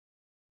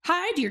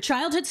Hide your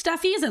childhood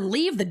stuffies and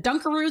leave the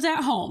Dunkaroos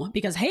at home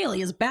because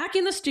Haley is back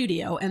in the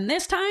studio, and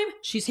this time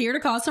she's here to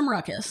cause some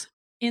ruckus.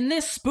 In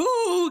this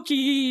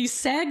spooky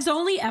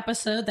SEGS-only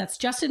episode that's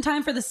just in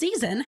time for the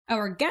season,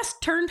 our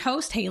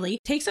guest-turned-host Haley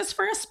takes us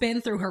for a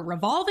spin through her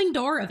revolving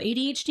door of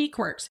ADHD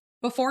quirks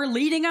before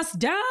leading us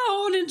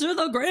down into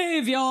the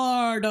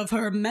graveyard of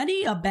her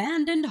many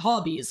abandoned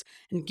hobbies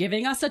and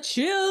giving us a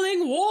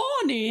chilling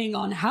warning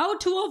on how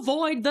to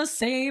avoid the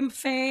same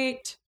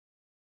fate.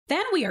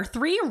 Then we are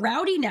three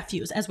rowdy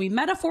nephews as we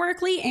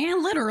metaphorically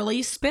and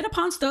literally spit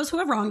upon those who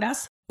have wronged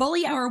us,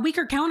 bully our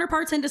weaker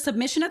counterparts into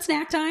submission at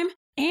snack time,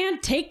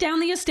 and take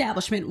down the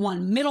establishment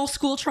one middle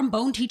school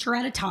trombone teacher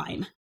at a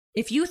time.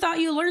 If you thought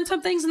you learned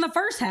some things in the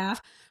first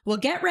half, well,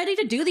 get ready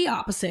to do the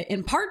opposite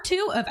in part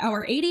 2 of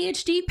our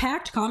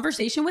ADHD-packed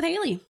conversation with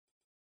Haley.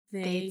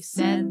 They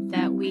said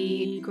that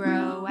we'd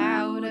grow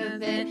out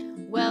of it.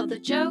 Well, the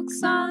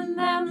joke's on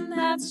them,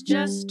 that's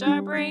just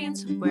our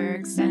brains. We're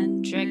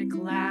eccentric,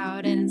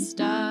 loud, and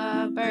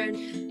stubborn,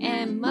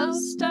 and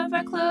most of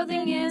our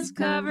clothing is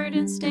covered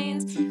in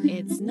stains.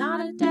 It's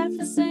not a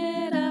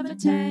deficit of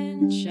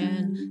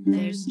attention,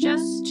 there's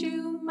just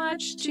too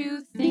much to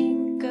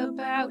think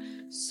about.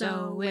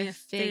 So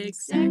if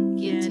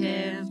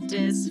executive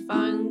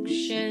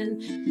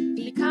dysfunction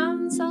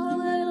becomes a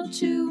little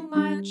too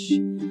much,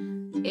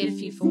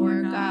 if you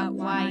forgot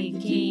why you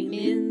came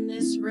in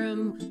this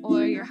room,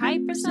 or you're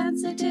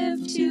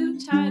hypersensitive to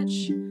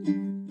touch,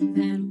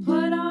 then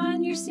put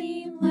on your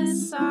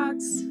seamless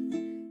socks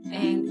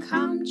and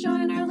come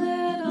join our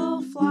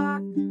little flock.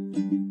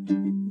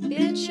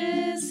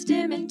 Bitches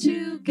stimming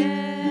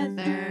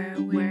together,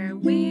 we're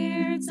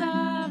weirds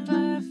of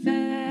a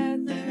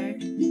feather,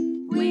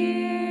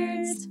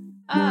 weirds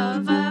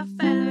of a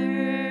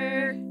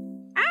feather.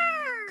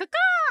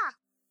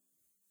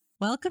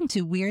 Welcome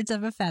to Weirds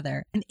of a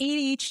Feather, an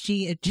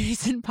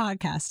ADHD-adjacent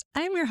podcast.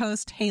 I'm your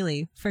host,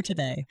 Haley, for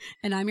today.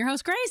 And I'm your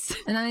host, Grace.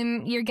 And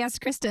I'm your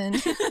guest,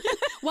 Kristen.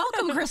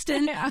 Welcome,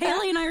 Kristen.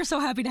 Haley and I are so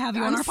happy to have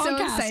you on our podcast. I'm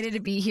so excited to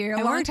be here.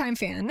 A long-time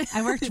fan.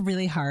 I worked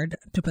really hard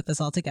to put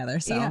this all together,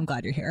 so I'm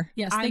glad you're here.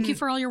 Yes, thank you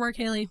for all your work,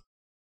 Haley.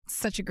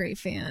 Such a great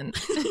fan.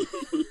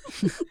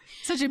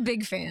 Such a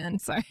big fan.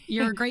 Sorry.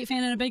 You're a great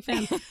fan and a big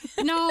fan.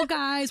 No,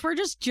 guys, we're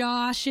just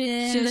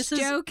joshing. Just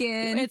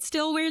joking. It's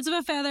still Weirds of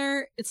a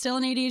Feather. It's still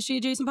an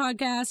ADHD-adjacent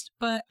podcast,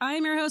 but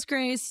I'm your host,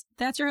 Grace.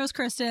 That's your host,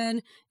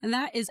 Kristen. And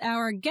that is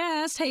our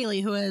guest,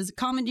 Haley, who has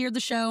commandeered the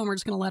show, and we're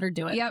just going to let her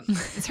do it. Yep.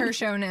 It's her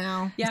show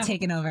now. Yeah. It's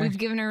taken over. We've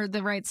given her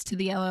the rights to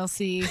the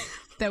LLC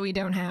that we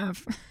don't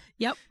have.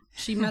 Yep.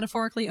 She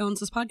metaphorically owns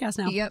this podcast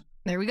now. Yep.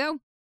 There we go.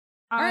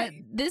 All right.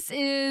 This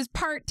is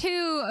part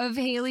 2 of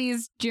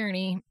Haley's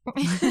journey.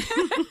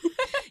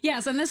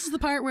 Yes, and this is the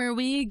part where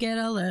we get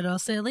a little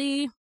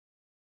silly.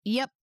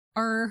 Yep.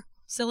 Or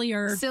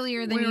sillier.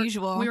 Sillier than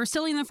usual. We were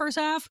silly in the first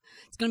half.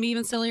 It's going to be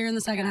even sillier in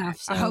the second half.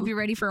 So. I hope you're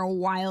ready for a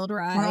wild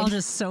ride. We're all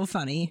just so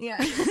funny. Yeah.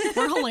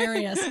 We're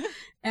hilarious.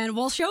 And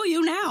we'll show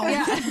you now.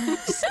 Yeah.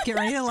 Just get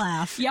ready to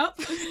laugh. Yep.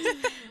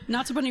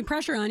 Not to put any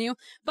pressure on you.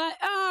 But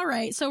all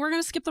right. So we're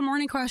going to skip the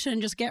morning question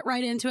and just get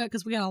right into it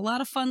because we got a lot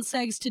of fun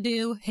segs to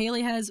do.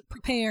 Haley has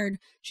prepared.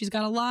 She's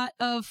got a lot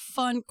of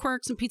fun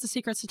quirks and pizza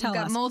secrets to tell us.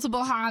 We've got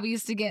multiple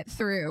hobbies to get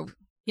through.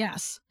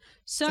 Yes.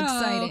 So it's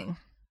exciting.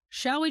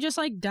 Shall we just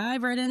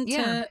dive right into...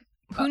 Yeah.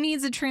 Who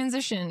needs a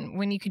transition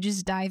when you could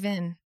just dive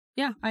in?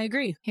 Yeah, I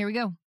agree. Here we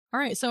go. All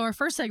right, so our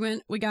first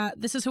segment, we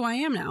got This Is Who I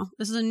Am Now.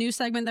 This is a new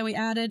segment that we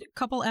added a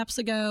couple eps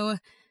ago.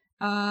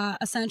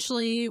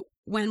 Essentially,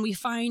 when we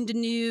find a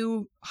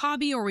new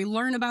hobby or we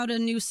learn about a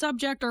new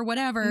subject or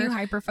whatever. New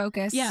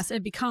hyper-focus. Yes,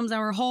 it becomes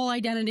our whole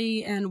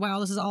identity. And wow,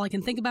 this is all I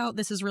can think about.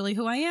 This is really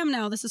who I am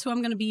now. This is who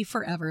I'm going to be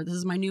forever. This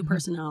is my new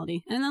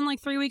personality. And then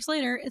 3 weeks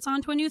later, it's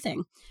on to a new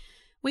thing.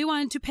 We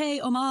wanted to pay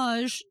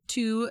homage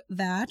to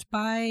that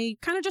by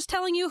kind of just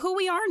telling you who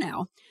we are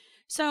now.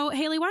 So,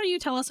 Haley, why don't you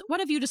tell us,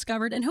 what have you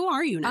discovered and who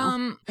are you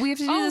now? We have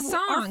to do the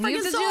song. We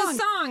have to do the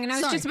song. And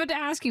I was just about to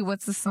ask you,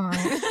 what's the song?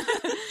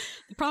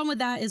 The problem with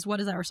that is, what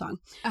is our song?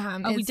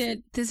 We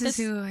did This Is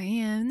Who I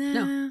Am Now.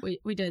 No,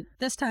 we did.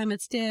 This time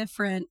it's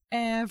different.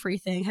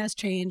 Everything has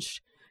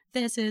changed.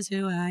 This is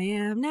who I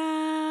am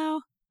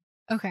now.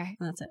 Okay.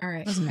 And that's it. All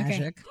right. That was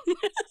magic.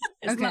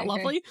 Isn't that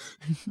lovely?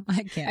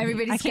 I can't.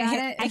 Everybody's got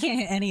it. I can't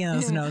hit any of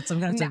those notes. I'm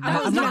going to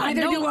I'm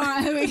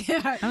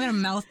going to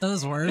mouth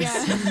those words.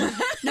 Yeah.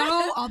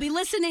 No, I'll be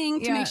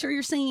listening to make sure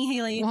you're singing,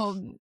 Haley. Well,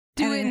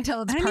 do it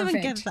until it's perfect. I don't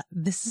even get that.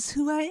 This is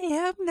who I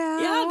am now.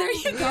 Yeah, there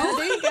you go. Yeah,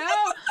 there you go.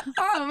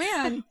 Oh,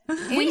 man.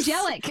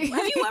 Angelic.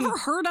 Have you ever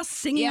heard us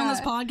singing on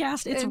this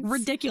podcast? It's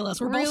ridiculous.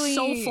 We're really,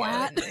 both so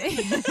flat.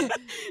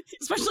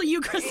 Especially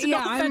you, Kristen.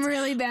 Yeah, I'm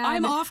really bad.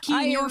 I'm off-key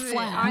and you're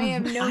flat. I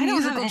have no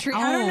musical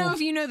training. I don't know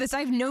if you know this. I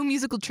have no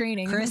musical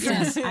training.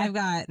 Kristen, I've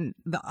got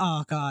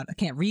oh, God. I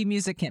can't read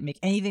music, can't make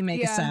anything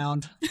make a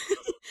sound.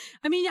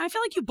 I mean, I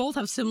feel like you both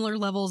have similar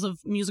levels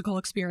of musical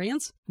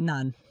experience.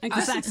 None. And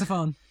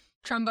saxophone.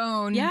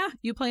 Trombone. Yeah,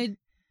 you played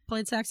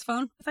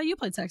saxophone? I thought you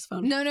played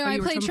saxophone. No, I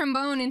played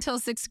trombone until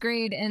 6th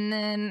grade, and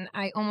then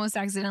I almost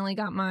accidentally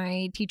got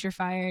my teacher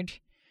fired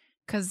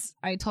because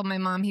I told my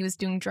mom he was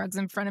doing drugs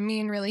in front of me,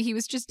 and really he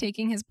was just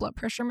taking his blood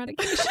pressure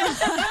medication.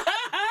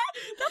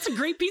 That's a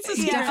great piece of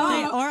secret.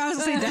 Definitely, or I was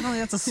going to say definitely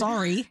that's a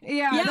sorry.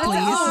 Yeah, Yeah, that's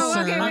please,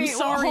 sir. okay, I'm wait,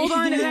 sorry. Hold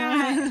on to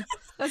that.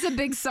 That's a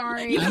big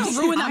sorry. You can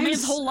ruin that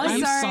man's whole life. I'm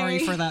Sorry. sorry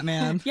for that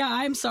man. Yeah,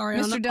 I'm sorry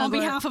Mr. on Douglas.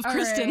 behalf of All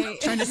Kristen. right.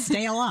 Trying to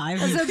stay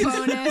alive. As a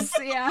bonus,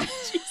 yeah.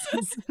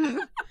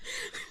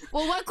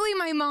 Well, luckily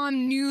my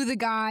mom knew the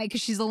guy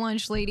because she's a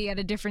lunch lady at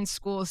a different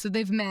school, so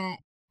they've met,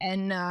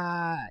 and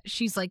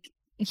she's like,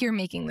 "You're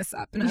making this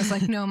up," and I was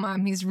like, "No,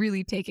 Mom, he's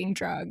really taking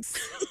drugs."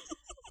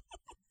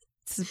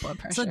 This is blood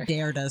That's pressure. what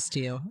DARE does to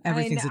you.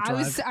 Everything's a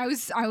drug.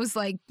 I was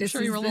like, "This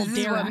Sure, is you're a little this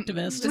is DARE what-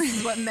 activist. This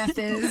is what meth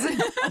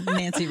is."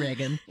 Nancy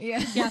Reagan.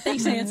 Yeah. Yeah,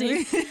 thanks,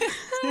 Nancy.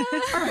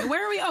 All right,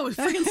 where are we? Oh,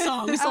 freaking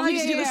song. We still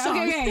need to do the song.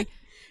 Okay.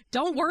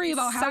 Don't worry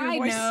about how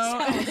your voice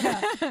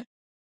sounds. note.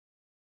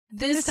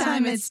 This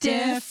time it's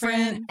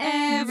different.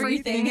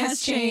 Everything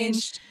has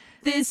changed.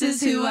 This is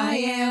who I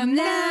am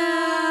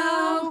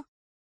now.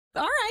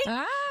 All right.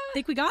 Ah, I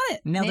think we got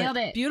it. nailed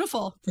it.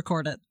 Beautiful.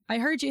 Record it. I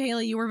heard you,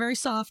 Haley. You were very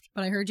soft,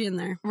 but I heard you in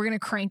there. We're gonna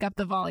crank up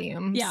the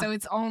volume. Yeah. So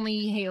it's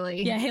only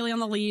Haley. Yeah, Haley on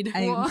the lead.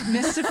 I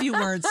missed a few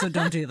words, so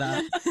don't do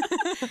that.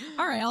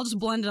 All right, I'll just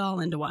blend it all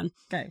into one.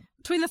 Okay.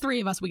 Between the three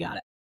of us, we got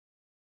it.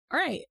 All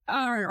right.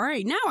 All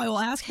right. Now I will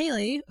ask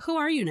Haley, who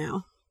are you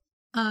now?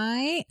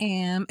 I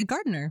am a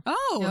gardener.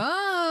 Oh.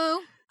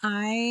 Oh.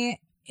 I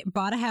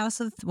bought a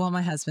house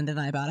my husband and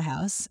I bought a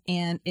house,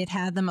 and it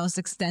had the most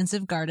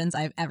extensive gardens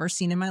I've ever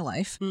seen in my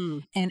life.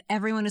 And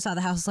everyone who saw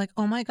the house was like,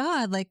 "Oh my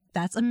God, like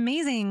that's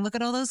amazing. Look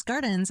at all those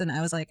gardens." And I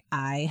was like,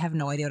 I have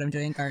no idea what I'm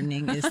doing.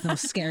 Gardening is the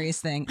most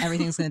scariest thing.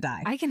 Everything's going to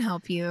die. I can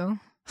help you.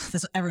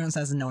 That's what everyone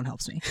says, and no one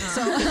helps me.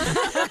 So,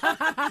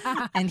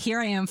 and here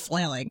I am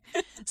flailing.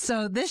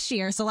 So last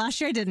year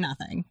I did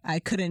nothing. I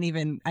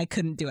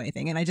couldn't do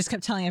anything. And I just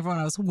kept telling everyone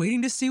I was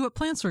waiting to see what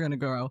plants were going to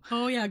grow.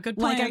 Oh, yeah. Good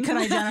plan. Like I could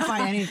identify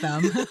any of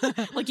them.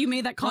 Like you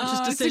made that conscious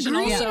decision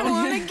Green also.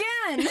 one again.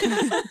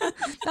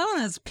 That one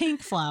has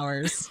pink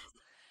flowers.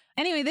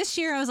 Anyway, this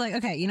year I was like,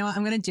 okay, you know what?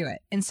 I'm going to do it.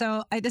 And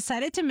so I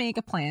decided to make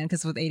a plan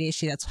because with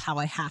ADHD, that's how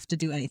I have to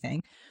do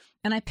anything.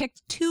 And I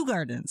picked two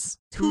gardens,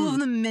 two of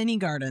the many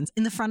gardens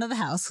in the front of the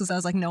house because I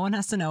was like, no one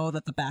has to know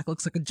that the back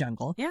looks like a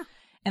jungle. Yeah.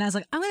 And I was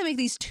like, I'm going to make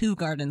these two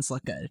gardens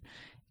look good.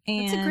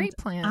 And That's a great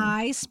plan.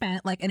 I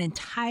spent like an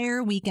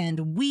entire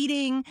weekend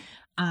weeding.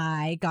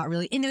 I got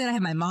really into it. I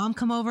had my mom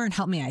come over and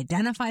help me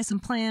identify some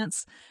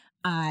plants.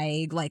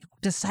 I like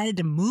decided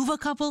to move a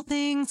couple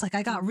things. Like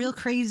I got real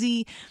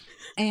crazy.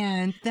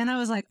 And then I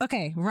was like,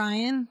 okay,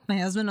 Ryan, my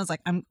husband, was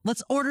like,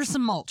 let's order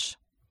some mulch.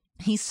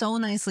 He so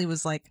nicely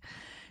was like,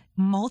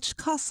 mulch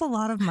costs a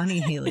lot of money,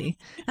 Haley.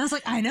 And I was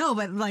like, I know,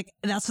 but like,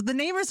 that's what the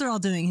neighbors are all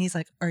doing. And he's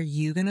like, are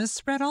you going to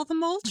spread all the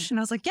mulch? And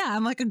I was like, yeah,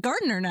 I'm like a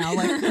gardener now.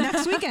 Like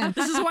next weekend.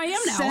 This is who I am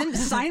now.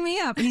 Sign me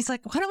up. And he's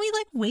like, why don't we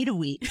like wait a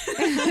week?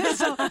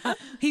 So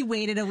he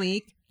waited a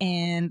week.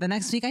 And the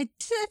next week, I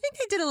think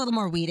I did a little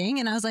more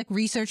weeding, and I was like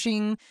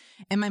researching,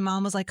 and my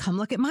mom was like, come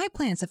look at my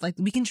plants. If like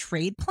we can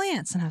trade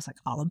plants. And I was like,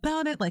 all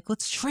about it. Like,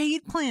 let's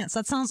trade plants.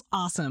 That sounds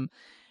awesome.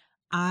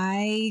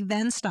 I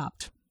then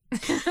stopped.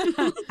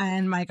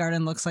 And my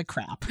garden looks like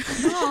crap.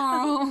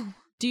 Oh.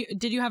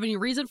 Did you have any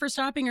reason for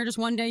stopping, or just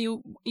one day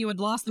you had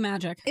lost the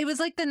magic? It was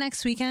like the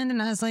next weekend,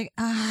 and I was like,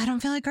 I don't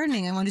feel like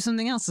gardening. I want to do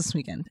something else this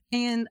weekend.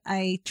 And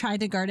I tried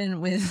to garden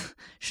with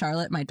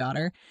Charlotte, my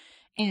daughter,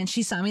 and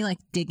she saw me like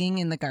digging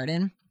in the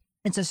garden.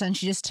 And so then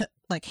she just took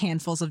like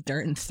handfuls of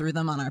dirt and threw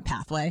them on our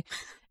pathway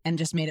and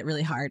just made it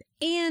really hard.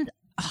 And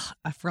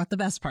I forgot the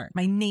best part.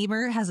 My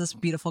neighbor has this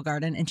beautiful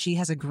garden, and she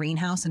has a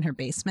greenhouse in her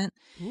basement.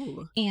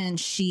 Ooh. And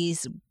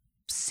she's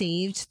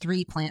saved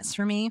 3 plants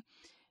for me.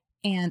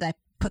 And I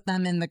put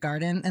them in the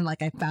garden, and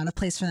like I found a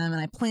place for them,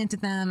 and I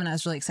planted them, and I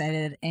was really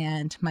excited.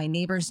 And my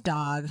neighbor's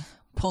dog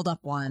pulled up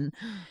one,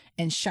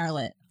 and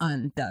Charlotte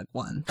undug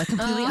one, like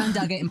completely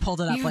undug it and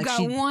pulled it up. You've like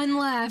got one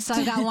left. So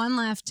I got one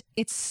left.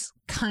 It's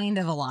kind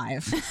of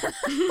alive,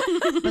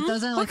 but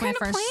those are What like kind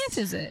my of first. plant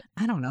is it?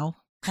 I don't know.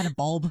 Had a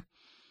bulb.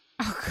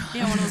 Oh, God.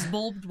 Yeah, one of those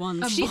bulbed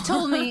ones. She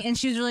told me, and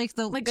she was really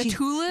Like a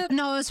tulip?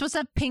 No, it was supposed to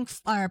have pink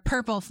or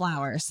purple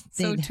flowers.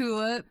 So They'd-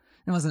 tulip.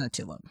 It wasn't a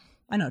tulip.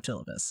 I know what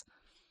tulip is.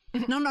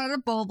 No, not a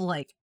bulb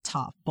like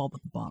top, bulb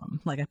at the bottom.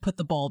 Like I put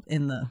the bulb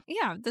in the.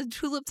 Yeah, the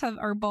tulips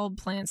are bulb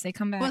plants. They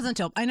come back. It wasn't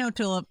tulip. I know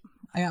tulip.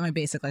 I got my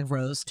basic like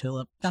rose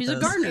tulip. Got She's a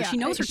those. gardener. Yeah. She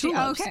knows her She-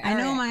 tulips. okay. I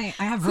know Alright.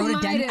 I have Who might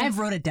rhododendrons. have- I have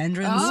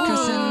rhododendrons,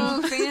 Oh,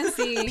 Kristen.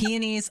 fancy.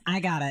 Peonies. I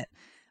got it.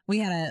 We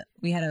had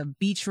a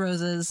beach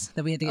roses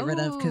that we had to get rid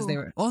of because they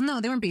were. Well, no,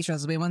 they weren't beach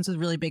roses. We had ones with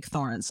really big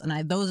thorns,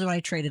 and those are what I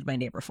traded my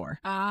neighbor for.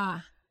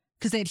 Ah.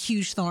 Because they had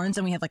huge thorns,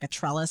 and we had like a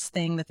trellis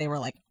thing that they were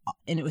like,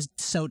 and it was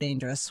so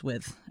dangerous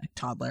with a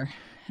toddler,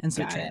 and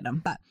so we Got traded it.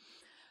 them. But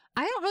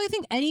I don't really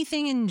think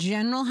anything in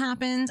general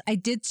happened. I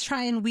did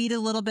try and weed a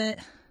little bit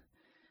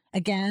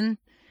again,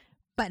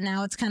 but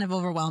now it's kind of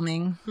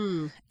overwhelming.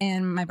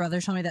 And my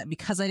brother told me that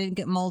because I didn't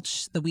get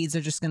mulch, the weeds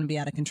are just going to be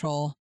out of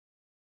control.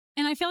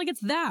 And I feel like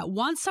it's that.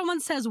 Once someone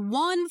says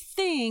one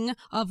thing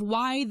of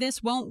why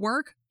this won't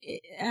work,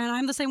 and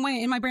I'm the same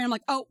way in my brain. I'm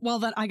like, oh, well,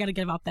 then I got to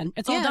give up then.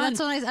 It's all done. That's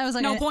what I was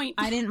like. No point.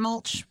 I didn't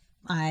mulch.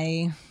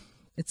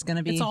 It's going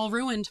to be. It's all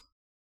ruined.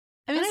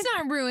 I mean, it's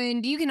not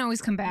ruined. You can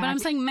always come back. But I'm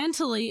saying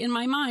mentally, in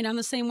my mind, I'm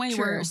the same way.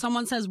 True. Where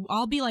someone says,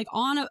 I'll be like,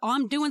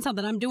 I'm doing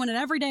something. I'm doing it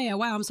every day.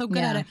 Wow, I'm so good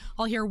at it.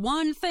 I'll hear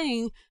one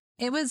thing.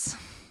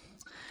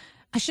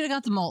 I should have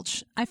got the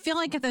mulch. I feel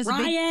like if there's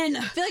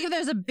if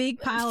there's a big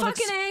pile of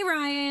fucking A,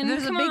 Ryan.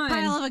 there's Come a big on.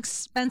 pile of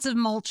expensive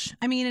mulch.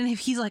 I mean, and if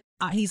he's like,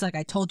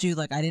 I told you,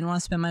 like, I didn't want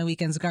to spend my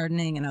weekends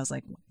gardening, and I was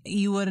like,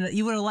 you would have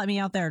let me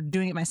out there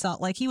doing it myself.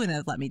 Like, he wouldn't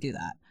have let me do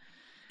that.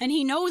 And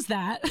he knows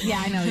that.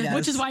 Yeah, I know he does.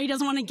 Which is why he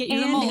doesn't want to get you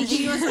the And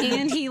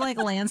mulch. he like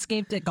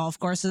landscaped at golf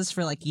courses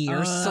for like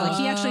years, so like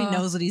he actually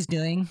knows what he's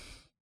doing,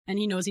 And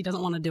he knows he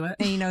doesn't want to do it.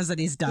 and he knows that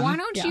he's done. Why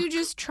don't you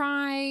just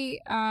try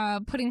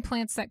putting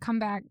plants that come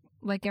back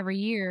like every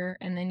year,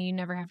 and then you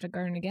never have to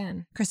garden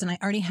again? Kristen, I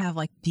already have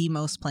like the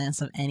most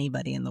plants of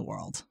anybody in the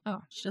world.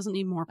 Oh, She doesn't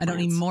need more I plants.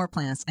 don't need more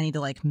plants. I need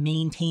to like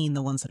maintain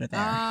the ones that are there.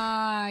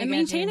 And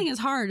maintaining is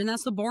hard, and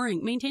that's the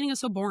boring. Maintaining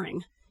is so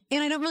boring.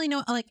 And I don't really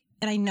know, like,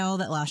 and I know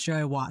that last year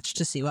I watched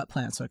to see what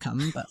plants would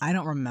come, but I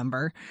don't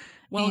remember.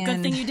 Well, good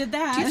And- thing you did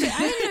that. I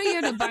didn't know you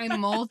had to buy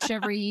mulch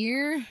every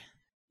year.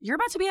 You're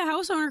about to be a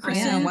house owner,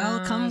 Kristen. Yeah,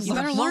 well, You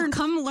better learn.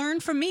 Come learn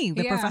from me,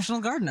 the Yeah. professional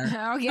gardener.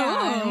 Oh yeah,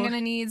 Oh. I'm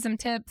gonna need some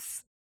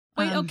tips.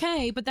 Wait,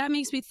 okay, but that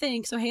makes me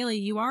think. So, Haley,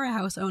 you are a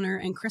house owner,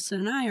 and Kristen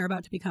and I are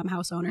about to become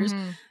house owners.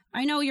 Mhm.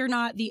 I know you're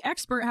not the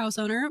expert house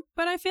owner,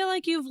 but I feel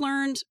like you've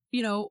learned,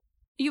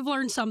 you've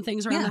learned some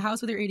things around Yeah. the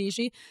house with your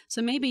ADHD.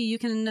 So maybe you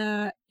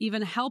can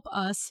even help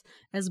us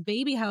as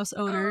baby house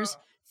owners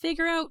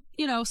figure out,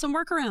 some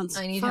workarounds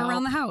I need for around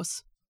help. the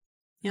house.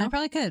 Yeah. I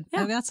probably could.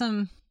 Yeah. I've got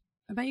some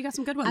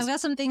good ones. I've got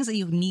some things that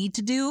you need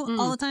to do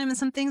all the time, and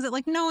some things that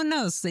like no one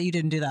knows that you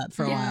didn't do that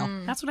for a while.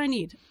 That's what I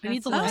need. I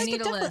need the That's- list. I need a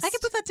definitely- list. I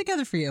could put that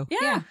together for you. Yeah.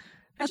 Yeah. I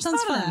That just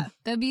sounds thought of fun. that.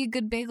 That'd be a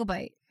good bagel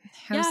bite.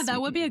 Yeah,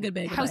 that would be a good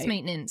bagel house bite.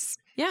 maintenance.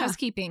 Yeah.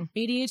 Housekeeping.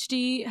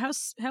 ADHD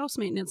house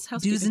maintenance,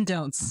 housekeeping. Do's and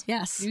don'ts.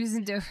 Yes. Do's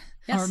and do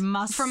Yes. Or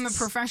musts. from a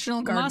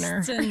professional gardener.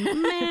 Musts and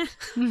meh.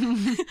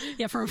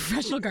 Yeah, from a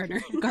professional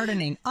gardener.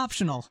 Gardening,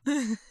 optional.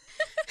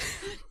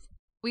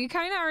 We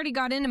kind of already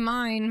got into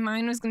mine.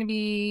 Mine was going to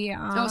be.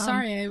 Oh,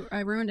 sorry, I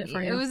ruined it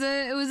for you.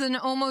 It was an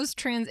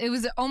almost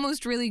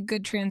really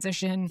good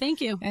transition.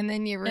 Thank you. And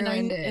then you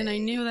ruined it. And I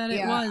knew that it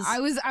Yeah, was.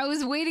 I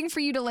was waiting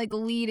for you to like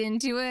lead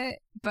into it,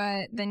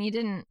 but then you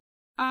didn't.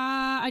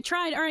 I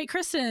tried. All right,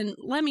 Kristen,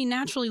 let me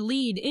naturally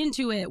lead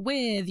into it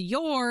with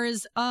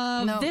yours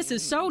of No. This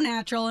is so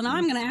natural, and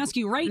I'm going to ask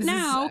you right This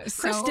now, is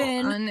so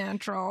Kristen,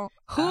 unnatural.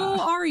 who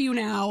are you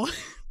now?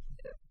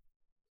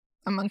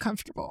 I'm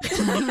uncomfortable.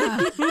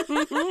 That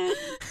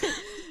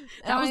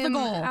was the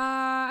goal.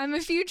 I'm a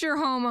future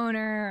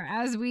homeowner,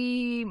 as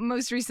we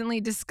most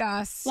recently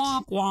discussed.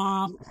 Womp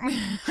womp.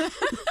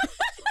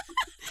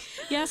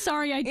 Yeah,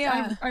 sorry,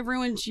 I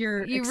ruined your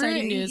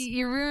exciting news.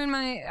 You ruined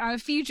my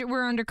future.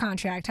 We're under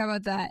contract. How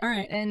about that? All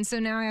right. And so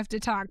now I have to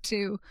talk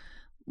to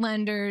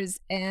lenders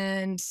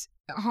and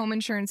home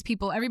insurance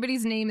people.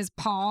 Everybody's name is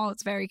Paul.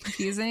 It's very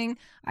confusing.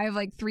 I have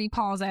like 3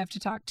 Pauls I have to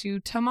talk to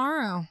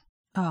tomorrow.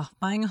 Oh,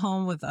 buying a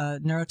home with a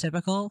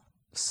neurotypical,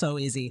 so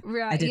easy.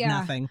 Right, I did yeah.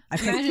 nothing.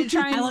 Imagine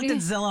trying I looked to-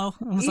 at Zillow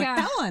and was Yeah. like,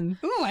 that one.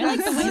 Ooh, I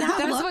like the way that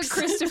That's looks. what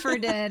Christopher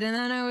did. And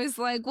then I was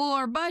like, well,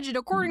 our budget,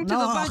 according to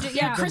the No. budget.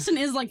 Yeah, Yeah. Kristen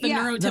is like the Yeah.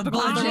 neurotypical The of the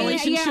budget.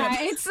 relationship. Yeah,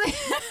 it's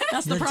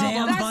That's the The problem.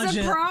 damn that's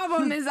budget. the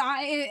problem. Is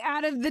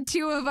out of the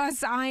 2 of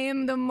us, I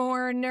am the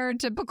more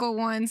neurotypical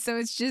one. So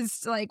it's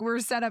just like we're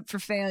set up for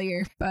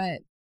failure.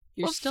 But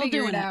You're we'll still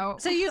figure doing it it.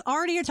 out. So you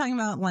already are talking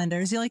about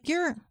lenders. You're like,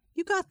 you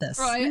got this.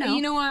 Well, you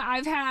know what?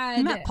 I've had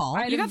You met Paul.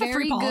 I had You a got the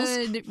very 3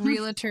 Pauls. good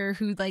realtor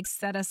who like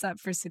set us up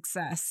for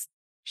success.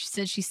 She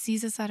said she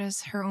sees us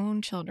as her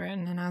own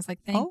children, and I was like,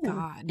 thank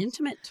God.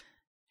 Intimate.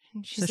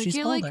 And she's So like, she's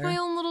you're like older. my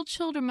own little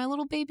children, my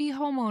little baby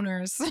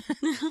homeowners.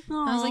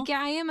 I was like,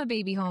 yeah, I am a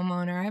baby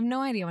homeowner. I have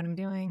no idea what I'm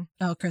doing.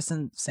 Oh,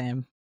 Kristen,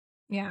 same.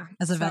 Yeah.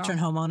 As a so- veteran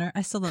homeowner,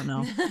 I still don't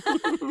know.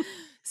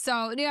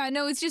 So yeah,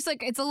 no, it's just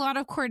like it's a lot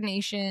of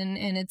coordination,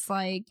 and it's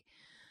like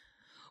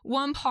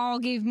one Paul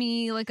gave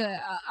me like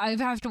I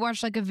have to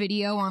watch like a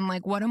video on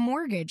like what a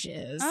mortgage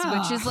is,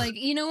 which is Ugh. like,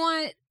 you know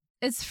what?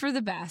 It's for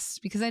the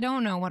best because I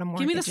don't know what a mortgage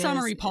Give me the is.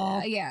 summary,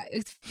 Paul. Yeah,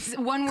 it's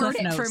one Cliff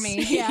word for notes.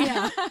 me.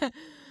 Yeah.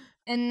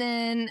 And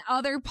then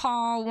other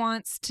Paul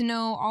wants to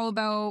know all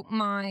about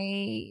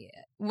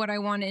what I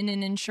want in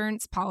an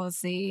insurance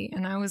policy,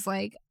 and I was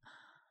like,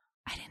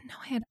 I didn't know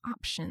I had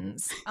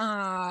options.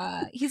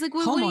 He's like,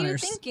 well, what are you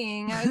Homeowners.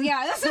 thinking?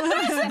 Yeah, that's what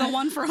I said. The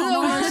one for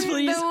homeowners,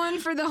 please. The one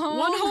for the home.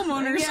 One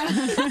homeowners.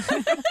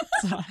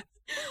 Yeah.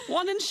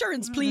 One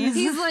insurance, please.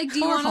 He's like, do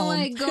you Or want to home.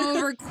 like go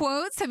over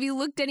quotes? Have you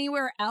looked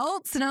anywhere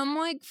else? And I'm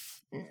like,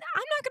 I'm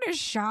not going to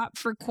shop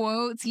for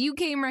quotes. You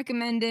came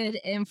recommended,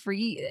 and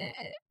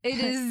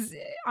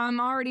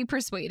I'm already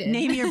persuaded.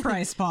 Name your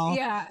price, Paul.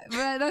 Yeah,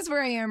 but that's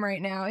where I am right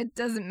now. It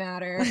doesn't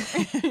matter.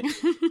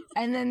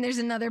 And then there's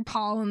another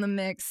Paul in the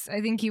mix.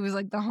 I think he was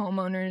like the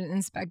homeowner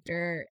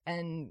inspector.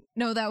 And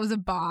no, that was a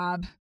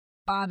Bob.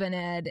 Bob and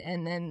Ed,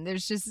 and then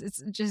there's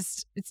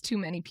it's too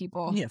many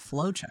people. You need a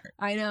flow chart.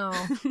 I know.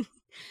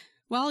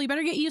 Well, you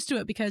better get used to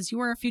it because you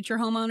are a future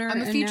homeowner.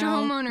 I'm a and future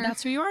now homeowner.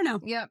 That's who you are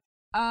now. Yep.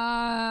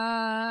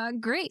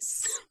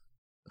 Grace,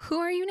 who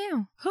are you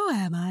now? Who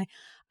am I?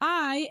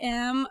 I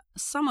am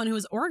someone who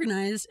is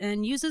organized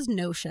and uses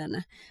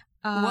Notion.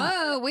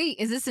 Whoa, wait,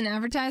 is this an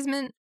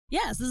advertisement?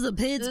 Yes, this is a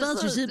paid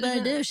sponsorship by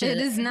Notion. It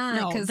is not,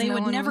 No, because they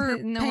would never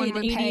pay an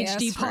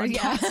ADHD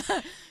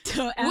podcast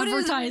to What is-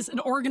 advertise an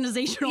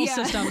organizational Yeah.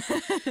 system.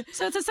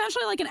 So it's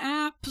essentially like an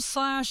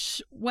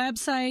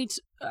app/website.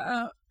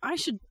 I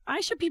should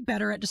be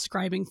better at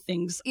describing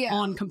things Yeah.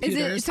 on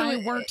computers. so I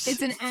it- worked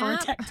it's an for a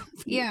app? tech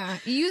company. Yeah,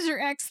 user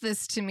X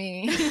this to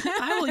me.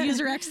 I will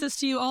user X this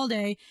to you all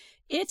day.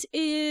 It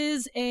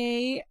is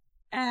a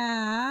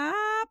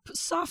app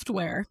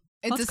software.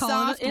 It's Let's a call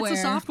software. It's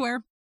a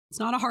software. It's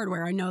not a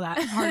hardware. I know that.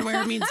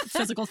 Hardware means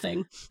physical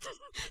thing.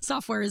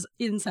 Software is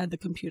inside the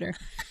computer.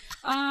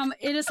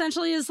 It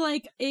essentially is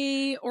like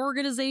a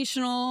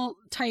organizational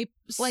type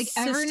Like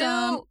system.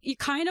 Evernote?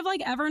 Kind of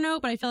like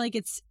Evernote, but I feel like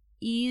it's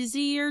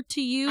easier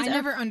to use. I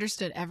never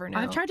understood Evernote.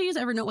 I've tried to use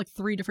Evernote like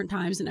 3 different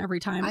times, and every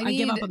time I I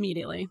give need- up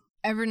immediately.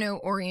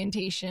 Evernote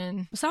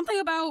orientation. Something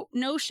about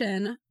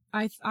Notion.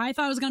 I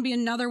thought it was going to be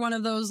another one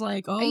of those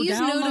like, oh, I used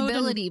download and-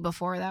 Notability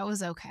before. That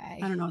was okay.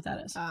 I don't know what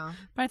that is. Oh.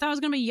 But I thought it was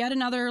going to be yet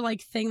another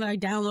like thing that I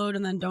download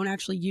and then don't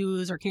actually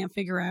use or can't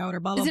figure out or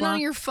blah blah Is it blah. on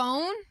your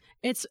phone?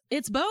 It's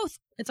both.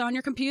 It's on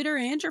your computer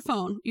and your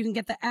phone. You can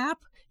get the app.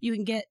 You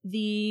can get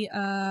the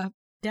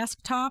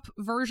desktop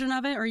version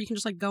of it, or you can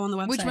just like go on the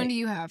website. Which one do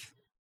you have?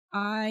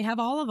 I have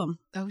all of them.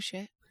 Oh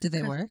shit. Did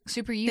they work?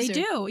 Super user.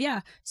 They do, yeah.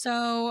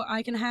 So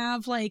I can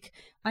have like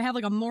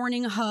a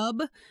morning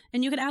hub,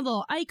 and you can add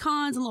little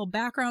icons and little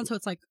backgrounds, so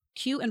it's like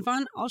cute and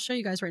fun. I'll show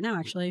you guys right now,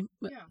 actually.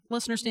 But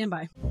listener, stand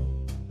by.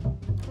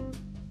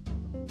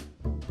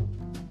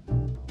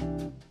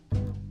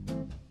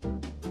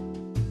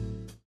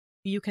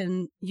 You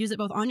can use it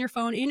both on your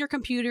phone and your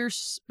computer.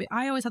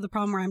 I always have the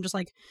problem where I'm just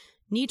like,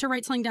 need to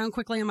write something down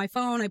quickly on my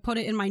phone. I put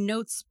it in my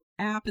notes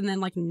app and then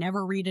like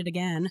never read it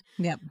again.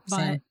 Yep. But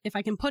Same. if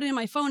I can put it in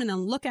my phone and then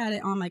look at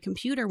it on my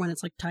computer when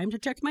it's like time to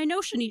check my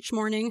Notion each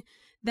morning,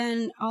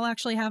 then I'll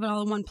actually have it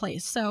all in one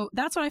place. So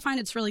that's what I find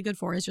it's really good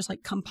for, is just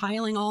like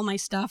compiling all my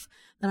stuff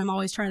that I'm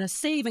always trying to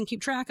save and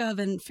keep track of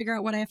and figure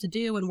out what I have to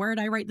do and where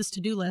did I write this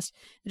to-do list.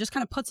 It just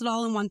kind of puts it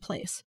all in one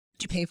place.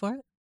 Did you pay for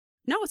it?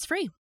 No, it's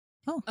free.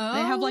 Oh. They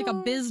have like a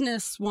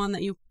business one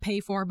that you pay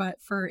for, but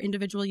for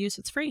individual use,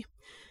 it's free.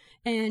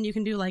 And you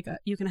can do like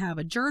you can have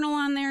a journal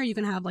on there. You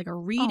can have like a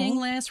reading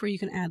list where you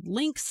can add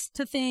links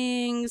to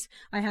things.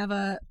 I have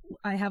a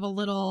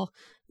little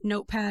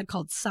notepad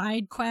called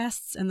Side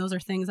Quests, and those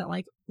are things that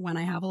like when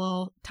I have a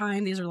little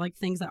time, these are like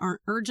things that aren't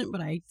urgent,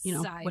 but I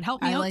would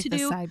help me I out like to the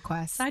do side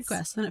quests. side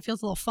quests, and it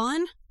feels a little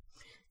fun.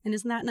 And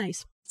isn't that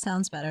nice?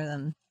 Sounds better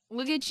than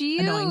Look at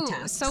Annoying you,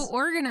 tasks. so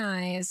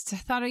organized. I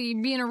thought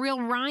you'd being a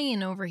real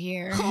Ryan over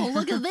here. Oh,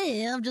 look at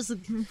me. I'm just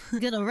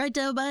gonna write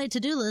down my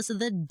to-do list and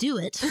then do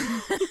it.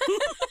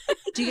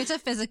 Do you get to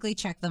physically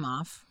check them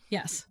off?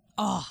 Yes.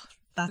 Oh,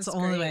 that's the That's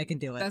only great. way I can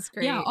do it. That's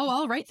great. Yeah. Oh,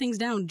 I'll write things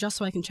down just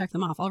so I can check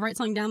them off. I'll write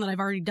something down that I've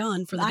already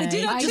done for the I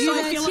day. do that just too. so I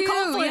I do feel that too,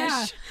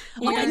 accomplished.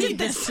 yeah. Like, I I did did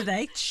this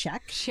today.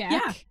 Check. Check.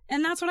 Yeah.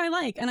 And that's what I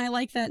like. And I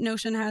like that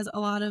Notion has a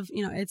lot of,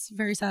 it's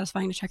very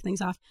satisfying to check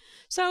things off.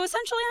 So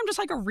essentially, I'm just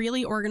like a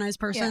really organized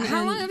person. Yeah. How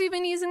and long have you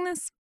been using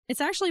this?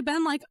 It's actually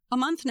been like a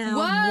month now.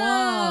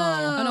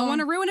 Whoa. I don't want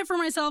to ruin it for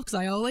myself because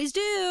I always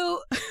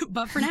do.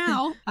 But for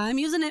now, I'm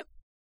using it.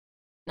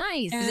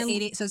 Nice. And-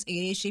 So it's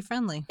ADHD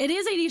friendly. It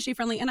is ADHD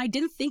friendly, and I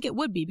didn't think it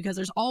would be because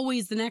there's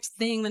always the next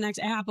thing, the next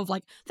app of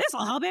like, this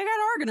will help you get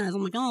organized.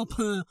 I'm like, oh,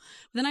 puh.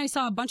 Then I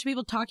saw a bunch of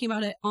people talking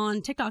about it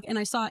on TikTok, and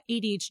I saw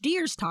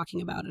ADHDers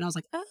talking about it, and I was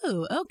like,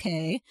 oh,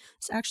 okay,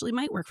 this actually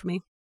might work for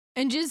me.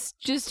 And just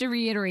to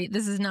reiterate,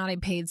 this is not a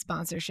paid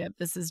sponsorship.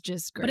 This is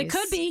just Grace. But it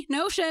could be.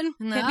 Notion.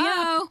 No. Hit me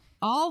up.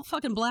 I'll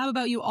fucking blab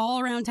about you all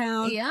around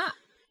town. Yeah.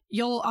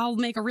 I'll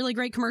make a really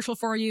great commercial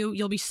for you.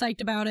 You'll be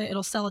psyched about it.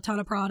 It'll sell a ton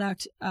of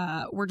product.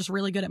 We're just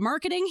really good at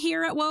marketing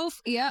here at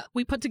WOF. Yeah.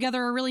 We put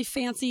together a really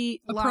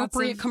fancy, Lots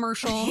appropriate of-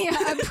 commercial. Yeah.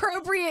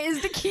 Appropriate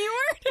is the keyword.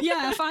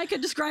 Yeah, if I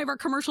could describe our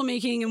commercial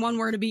making in one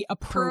word, it'd be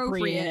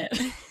appropriate.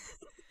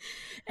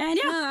 And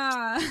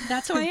yeah,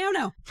 that's who I am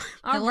now.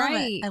 I All love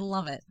right. it. I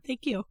love it.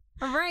 Thank you.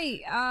 All right.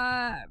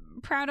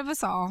 Proud of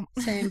us all.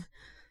 Same.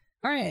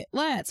 All right,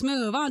 let's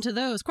move on to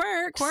those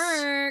quirks.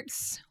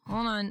 Quirks.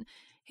 Hold on.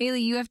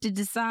 Haley, you have to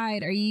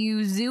decide. Are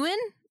you zooing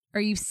or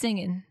are you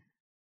singing?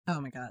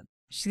 Oh my god.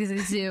 She's going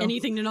to zoo.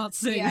 Anything to not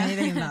sing. Yeah.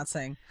 Anything I'm not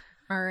saying.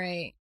 All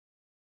right.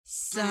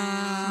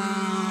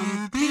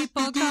 Some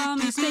people call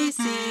me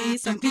spacey,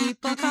 some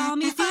people call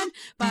me fun,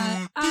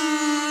 but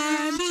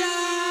I'm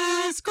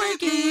just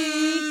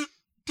quirky.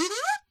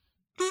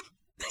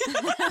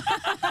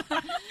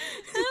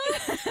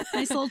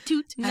 Nice little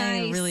toot. I'm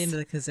Nice. really into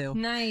the kazoo.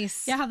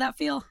 Nice. Yeah, how'd that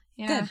feel?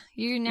 Yeah. Good.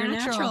 You're You're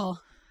natural.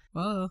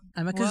 Whoa.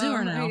 I'm a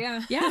kazooer now.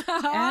 Yeah. Yeah,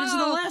 add it to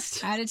the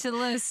list. Add it to the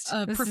list.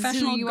 A This is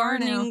professional who you are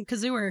now. gardening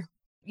kazooer.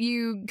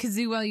 You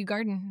kazoo while you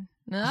garden.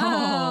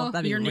 Oh,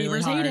 that'd be your really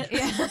neighbors hard.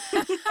 hate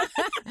it.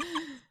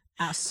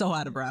 So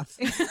out of breath.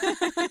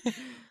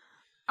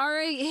 All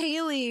right,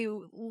 Haley,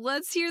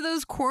 let's hear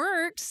those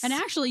quirks. And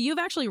actually, you've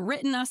actually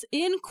written us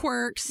in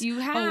quirks you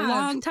have a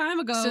long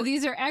time ago. So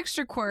these are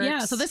extra quirks. Yeah,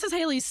 so this is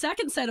Haley's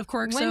second set of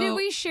quirks. When so did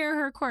we share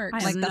her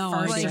quirks? I Like the No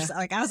first, idea.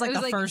 like I was like It was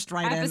the like first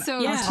right in.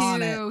 episode Yes.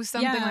 on it. 2,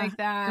 something Yeah. like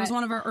that. It was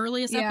one of our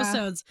earliest Yeah.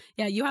 episodes.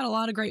 Yeah, you had a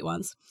lot of great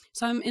ones.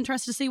 So I'm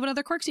interested to see what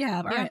other quirks you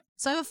have. All Yeah. right.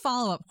 So I have a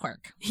follow-up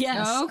quirk.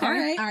 Yes. Oh, okay. All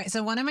right. All right.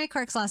 So one of my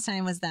quirks last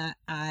time was that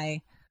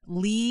I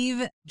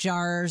leave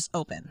jars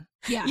open.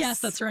 Yes,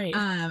 that's right.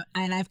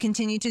 And I've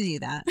continued to do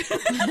that.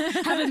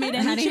 Haven't made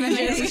any Hadn't even made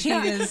any changes.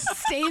 changes.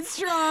 Stayed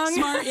strong.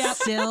 Smart. Yeah.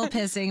 Still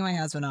pissing my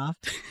husband off.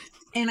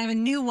 And I have a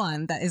new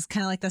one that is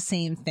kind of like the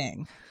same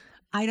thing.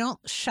 I don't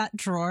shut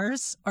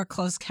drawers or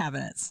close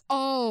cabinets.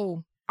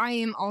 Oh, I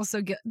am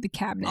also the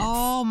cabinets.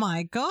 Oh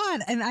my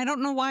God. And I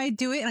don't know why I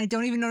do it. And I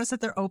don't even notice that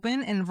they're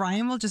open. And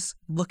Ryan will just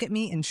look at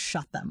me and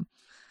shut them.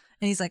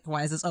 And he's like,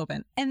 why is this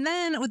open? And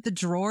then with the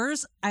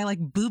drawers, I like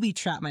booby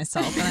trap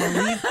myself.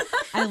 And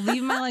I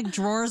leave my like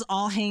drawers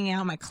all hanging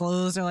out. My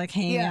clothes are like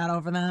hanging out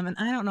over them. And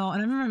I don't know.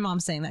 And I remember my mom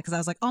saying that because I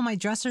was like, oh, my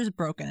dresser's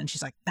broken. And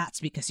she's like, that's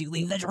because you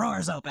leave the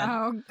drawers open.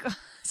 Oh, God.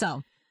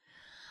 So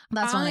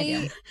that's what I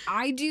do.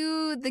 I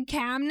do the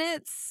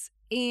cabinets,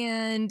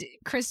 and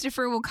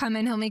Christopher will come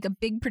in. He'll make a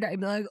big production.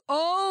 Be like,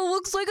 "Oh,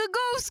 looks like a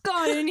ghost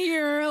got in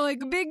here,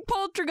 like a big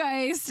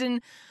poltergeist."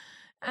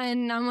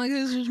 And I'm like,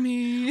 "This is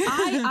me."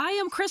 I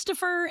am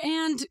Christopher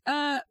and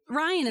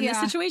Ryan in this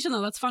Yeah. situation,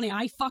 though. That's funny.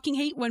 I fucking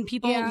hate when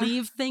people Yeah.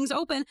 leave things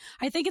open.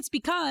 I think it's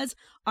because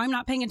I'm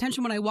not paying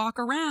attention when I walk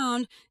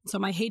around. So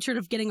my hatred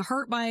of getting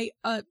hurt by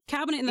a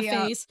cabinet in the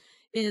Yeah. face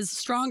is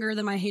stronger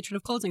than my hatred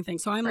of closing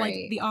things. So I'm like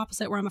Right. the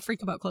opposite, where I'm a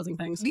freak about closing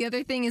things. The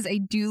other thing is I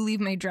do leave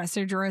my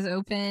dresser drawers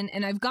open,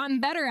 and I've gotten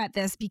better at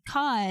this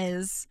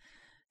because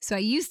so I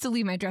used to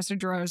leave my dresser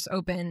drawers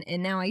open,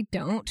 and now I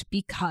don't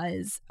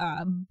because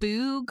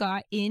Boo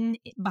got in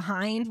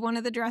behind one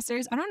of the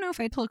dressers. I don't know if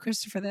I told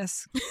Christopher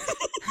this.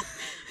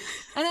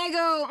 And I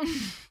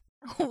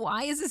go,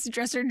 why is this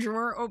dresser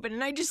drawer open?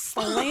 And I just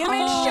slam it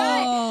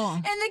shut. Oh.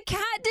 And the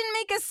cat didn't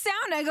make a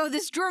sound. I go,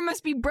 this drawer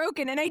must be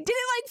broken. And I did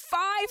it like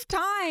 5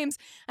 times.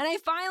 And I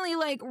finally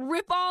like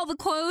rip all the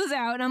clothes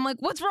out. And I'm like,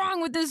 what's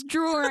wrong with this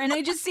drawer? And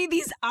I just see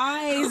these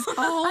eyes.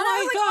 Oh and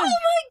I was my like, God.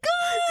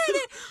 oh my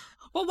God.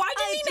 Well, why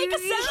didn't he make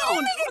a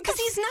sound? Because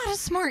he's not a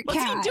smart What's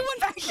cat. he doing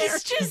back there?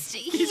 He's just,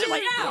 He's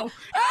like, ow,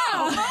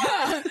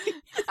 ow.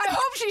 I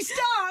hope she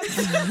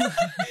stops.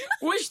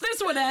 Wish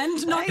this would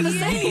end. Not gonna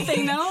say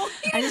anything, though.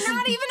 It's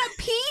not even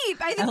a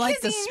peep. I think I like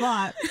 'cause the he-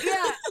 spot.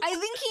 Yeah, I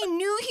think he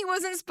knew he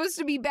wasn't supposed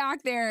to be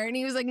back there, and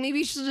he was like,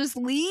 maybe she'll just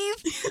leave.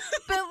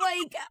 But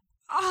like,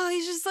 oh,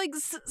 he's just like,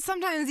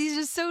 sometimes he's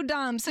just so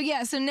dumb. So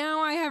yeah, so now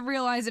I have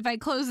realized if I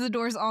close the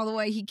doors all the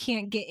way, he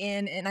can't get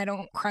in, and I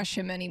don't crush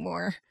him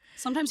anymore.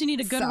 Sometimes you need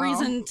a good So-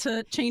 reason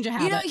to change a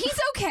habit. You know, he's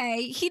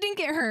okay. He didn't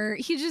get hurt.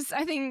 He just,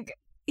 I think,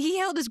 he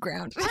held his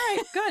ground. All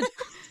right, good.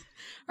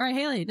 All right,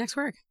 Haley, next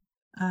work.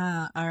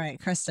 All right,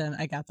 Kristen,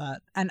 I got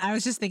that. And I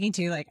was just thinking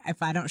too, like,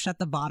 if I don't shut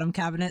the bottom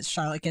cabinets,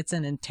 Charlotte gets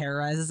in and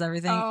terrorizes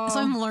everything. Oh. So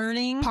I'm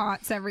learning.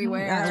 Pots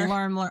everywhere.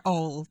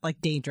 Oh, like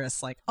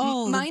dangerous. Like,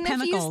 oh, my the nephews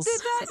chemicals.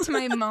 did that to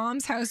my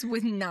mom's house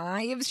with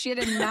knives. She had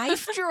a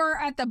knife drawer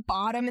at the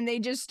bottom, and they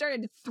just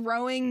started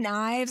throwing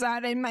knives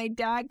out. And my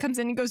dad comes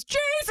in and goes,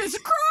 "Jesus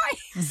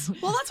Christ!"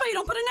 Well, that's why you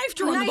don't put a knife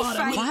drawer on the Knife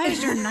bottom. fight. Why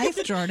is your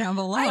knife drawer down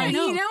below? I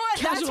know. You know what?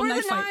 That's Casual where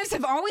knife the fight. knives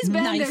have always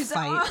been. Knife There's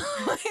fight.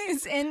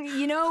 always, and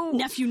you know,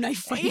 Nephew knife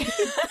fight.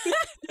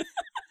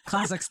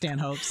 Classic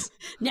Stanhopes.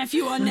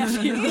 Nephew on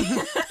nephew.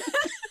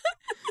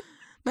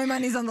 my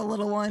money's on the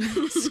little one,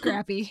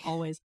 Scrappy.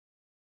 Always.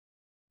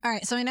 All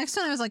right, so my next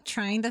one, I was like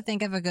trying to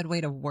think of a good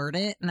way to word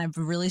it, and I'm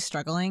really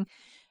struggling.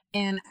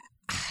 And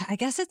I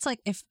guess it's like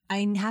if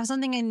I have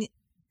something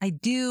I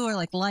do or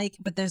like,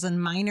 but there's a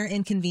minor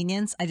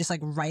inconvenience, I just like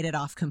write it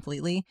off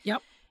completely.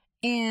 Yep.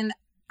 And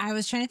I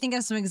was trying to think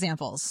of some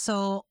examples.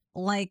 So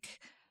like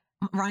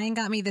Ryan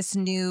got me this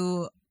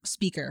new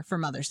speaker for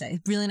Mother's Day,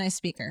 really nice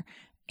speaker.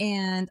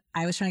 And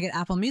I was trying to get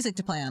Apple Music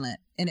to play on it,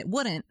 and it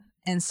wouldn't.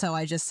 And so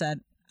I just said,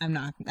 I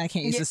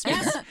can't use this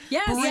speaker.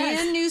 Yes.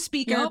 Brand new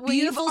speaker, Yep, when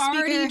beautiful you've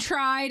already speaker.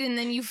 tried and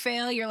then you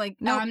fail, you're like,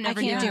 no, Nope, I'm never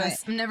I can't doing do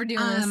this. it. I'm never doing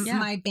this. Yeah.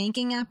 My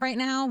banking app right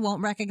now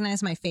won't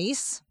recognize my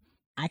face.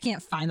 I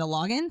can't find the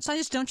login, so I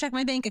just don't check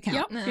my bank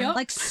account. Yep. Yep.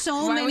 Like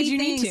so Why many would you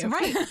need things, to?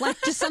 right? Like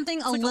just something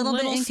a like a little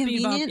bit little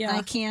speed bump, inconvenient. yeah.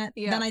 I can't.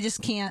 Yeah. Then I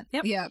just can't.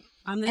 Yep. Yep.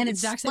 I'm the And it's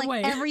exact same like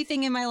way.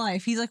 everything in my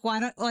life. He's like, why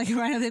don't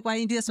Ryan? Like, why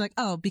didn't you do this? I'm like,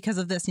 oh, because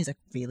of this. And he's like,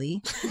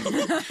 really?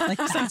 Like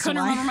I that's couldn't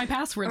why. remember my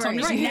password, so I'm Right.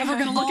 just Right. never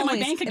going to look at my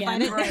Always. bank If I again.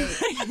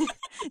 didn't-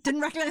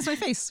 Didn't recognize my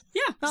face.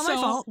 Yeah. Not so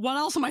my fault. what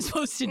else am I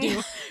supposed to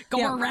do? Go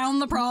Yeah. around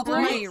the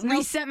problem? Right. Nope.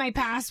 Reset my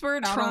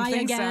password. I Try don't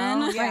think again.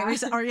 So. Right,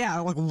 Yeah. Right,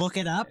 or like look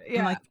it up. Yeah.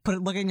 And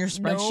like look in your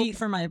spreadsheet Nope.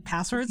 for my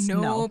passwords.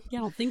 Nope. No. Yeah,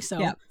 I don't think so.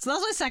 Yeah. So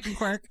that's my second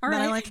quirk. All that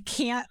I right. like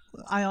can't.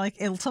 I like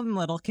it's something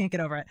little. Can't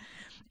get over it.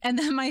 And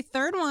then my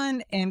third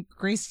one, and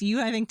Grace,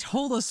 you I think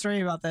told a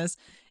story about this,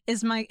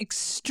 is my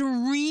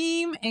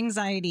extreme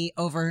anxiety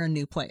over a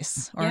new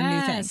place or a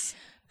new thing.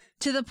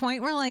 To the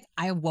point where like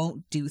I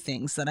won't do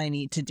things that I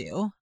need to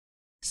do.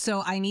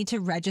 So I need to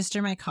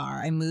register my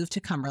car. I moved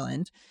to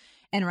Cumberland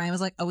and Ryan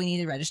was like, oh, we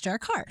need to register our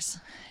cars.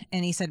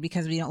 And he said,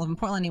 because we don't live in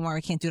Portland anymore,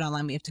 we can't do it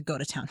online. We have to go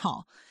to town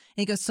hall.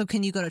 And he goes, so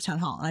can you go to town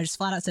hall? And I just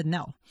flat out said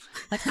no.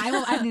 Like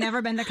I've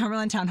never been to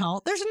Cumberland Town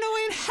Hall. There's no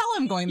way in hell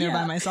I'm going there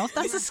by myself.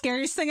 That's the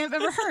scariest thing I've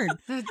ever heard.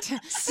 It's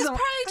probably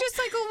just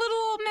like a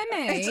little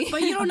meme.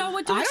 But you don't know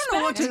what to expect. I don't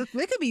know what to.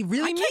 It could be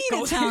really mean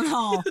at town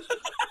hall.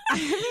 I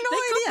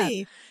have no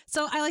idea.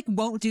 So I like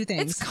won't do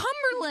things. It's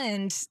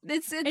Cumberland.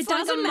 It's It like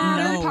doesn't a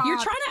matter. mom and You're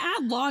pop. trying to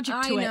add logic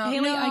to it. know.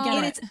 Haley, No. I get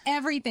And it. it's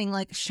everything.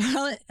 Like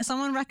Charlotte,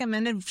 someone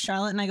recommended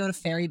Charlotte and I go to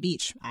Ferry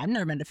Beach. I've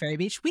never been to Ferry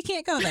Beach. We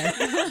can't go there.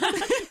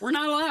 We're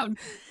not allowed.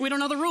 We don't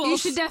know the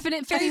rules. You should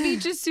Ferry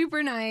Beach is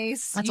super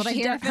nice. That's You what I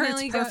should hear. It's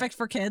definitely go- perfect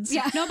for kids.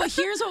 Yeah. No, but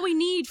here's what we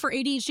need for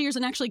ADHDers.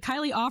 And actually,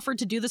 Kylie offered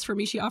to do this for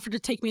me. She offered to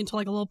take me into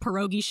like a little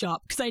pierogi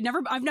shop because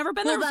I've never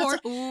been there before.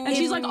 And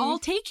she's like, I'll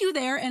take you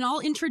there and I'll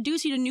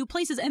introduce you to new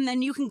places, and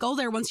then you can go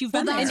there once you've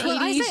been there. that's what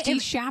I said. ADHD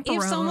If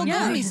chaperone. someone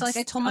Yeah. goes me, so like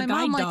I told A my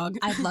guide mom, like, dog.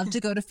 I'd love to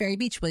go to Ferry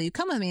Beach. Will you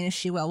come with me? And if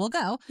she will, we'll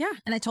go. Yeah.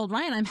 And I told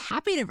Ryan, I'm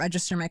happy to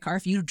register my car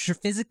if you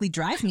physically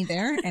drive me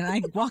there, and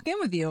I walk in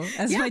with you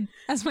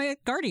as my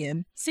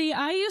guardian. See,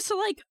 I used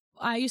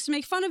to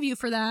make fun of you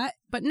for that,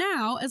 but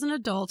now as an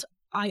adult,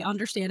 I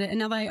understand it. And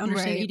now that I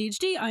understand Right.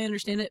 ADHD, I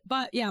understand it.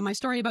 But yeah, my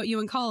story about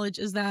you in college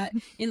is that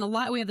in the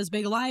we have this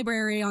big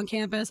library on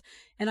campus,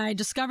 and I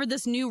discovered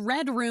this new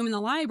red room in the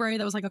library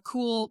that was like a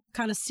cool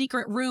kind of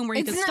secret room where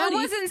you could study. It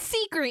wasn't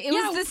secret. It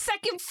Yeah. was the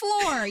second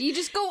floor. You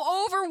just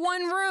go over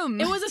one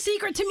room. It was a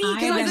secret to me I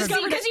because I never-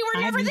 discovered because it. you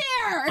were never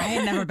there. I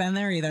had never been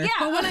there either. Yeah.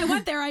 But when I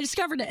went there, I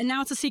discovered it, and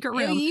now it's a secret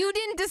room. You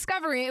didn't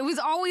discover it. It was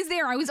always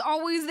there. I was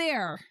always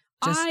there.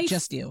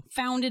 Just you.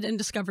 Founded and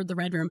discovered the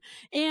red room.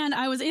 And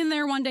I was in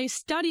there one day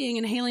studying,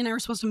 and Haley and I were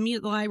supposed to meet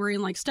at the library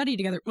and like study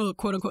together, well,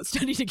 quote unquote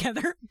study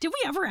together. Did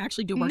we ever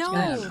actually do work No.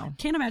 together? I don't know.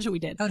 Can't imagine we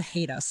did. I would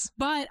hate us.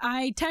 But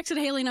I texted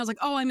Haley and I was like,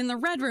 oh, I'm in the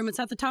red room. It's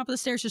at the top of the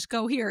stairs. Just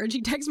go here. And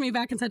she texted me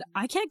back and said,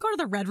 I can't go to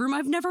the red room.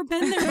 I've never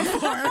been there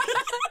before.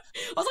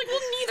 I was like, well,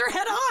 neither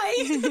had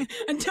I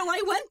until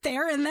I went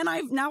there. And then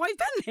I've been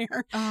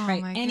there. Oh,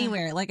 Right. my God.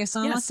 Anywhere. Like if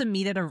someone Yes. wants to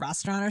meet at a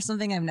restaurant or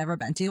something I've never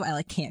been to, I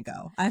like can't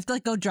go. I have to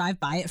like go drive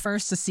by it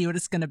first to see what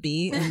it's gonna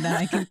be, and then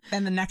I can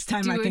then the next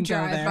time Do I a can go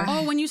there. drive-by.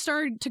 Oh, when you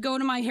started to go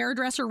to my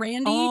hairdresser,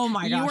 Randy, Oh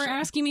my you gosh. were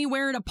asking me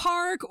where to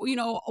park,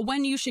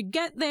 when you should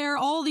get there,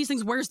 all these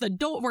things. Where's the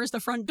door? Where's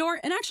the front door?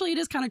 And actually, it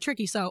is kind of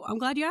tricky. So I'm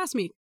glad you asked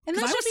me. And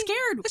 'Cause that I was should be-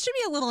 scared. This should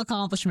be a little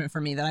accomplishment for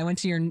me that I went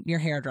to your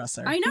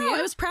hairdresser. I know. Yeah.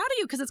 I was proud of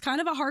you because it's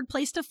kind of a hard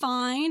place to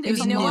find. It was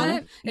It's new. You know new.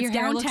 what? It's Your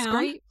hair looks downtown.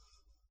 great.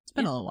 It's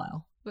been a little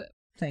while. But-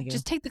 Thank you.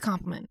 Just take the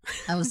compliment.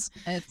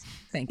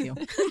 Thank you.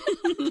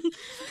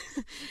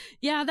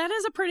 Yeah, that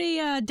is a pretty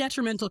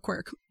detrimental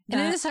quirk. And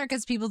it That- is hard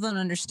because people don't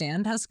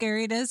understand how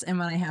scary it is. And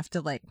when I have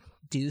to like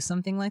do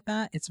something like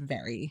that, it's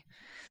very.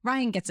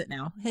 Ryan gets it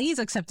now. He's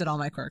accepted all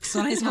my quirks. So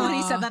when he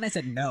said that, I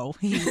said no.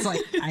 He's like,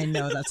 I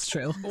know that's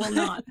true. Well,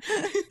 not.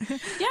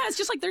 Yeah, it's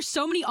just like there's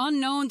so many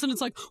unknowns, and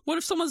it's like, what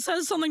if someone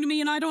says something to me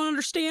and I don't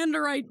understand,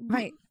 or I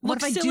Right. look What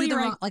if I silly, do the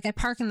or wrong, like I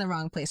park in the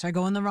wrong place or I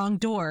go in the wrong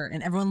door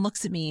and everyone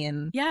looks at me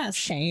and Yes.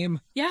 shame.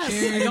 Yes,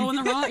 I go in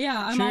the wrong.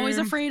 Yeah, I'm always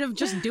Shame. afraid of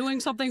just doing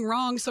something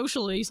wrong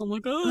socially. So I'm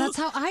like, oh, That's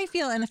how I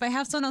feel. And if I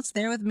have someone else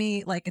there with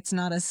me, like it's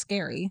not as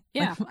scary.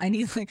 Yeah. Like, I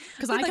need like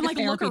because I I need, can a like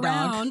look therapy dog.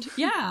 around.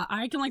 Yeah,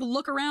 I can like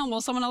look around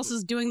while someone else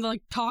is doing the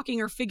like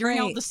talking or figuring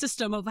out Right. the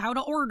system of how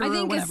to order I or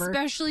think whatever.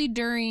 especially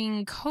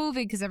during COVID,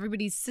 because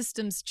everybody's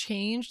systems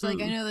changed.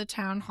 Like I know the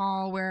town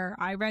hall where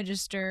I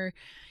register,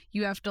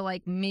 you have to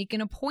like make an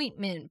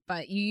appointment,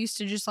 but you used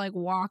to just like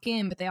walk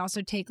in. But they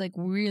also take like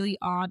really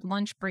odd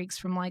lunch breaks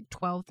from like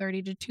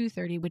 12:30 to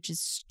 2:30, which is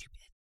stupid.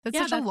 That's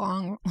Yeah, such that- a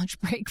long lunch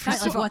break. Right,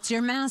 First like of all. what's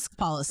your mask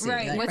policy?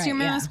 Right. Like, What's your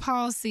yeah. mask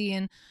policy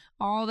and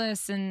all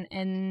this and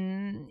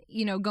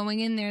going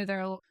in there,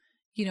 they're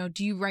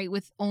do you write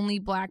with only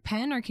black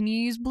pen or can you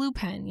use blue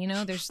pen?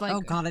 There's like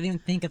Oh God, I didn't even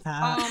think of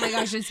that. oh my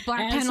gosh, it's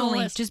black Add pen to the only.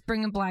 list. Just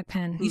bring a black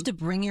pen. You have to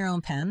bring your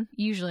own pen.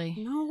 Usually.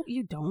 No,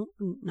 you don't.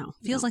 No,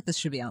 Feels like this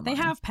should be online. they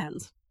have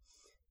pens.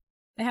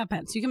 They have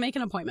pens. You can make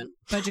an appointment.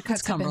 Budget It's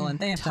cuts have been Cumberland.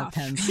 They have to have tough.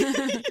 pens.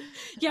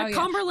 Yeah, Oh, yeah.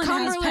 Cumberland,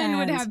 has Cumberland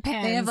would pens. have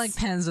pens. They have like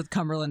pens with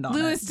Cumberland on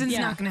it. Lewiston's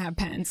Yeah. not going to have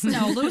pens.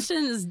 No,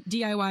 Lewiston is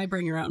DIY.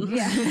 Bring your own.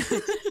 Yeah.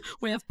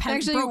 We have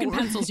Actually, broken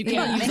pencils. You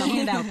Yeah, can't they use them.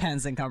 hand out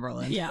pens in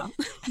Cumberland. Yeah.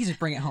 You just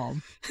bring it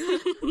home.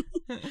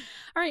 All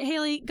right,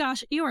 Haley.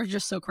 Gosh, you are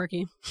just so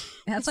quirky.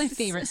 That's my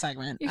favorite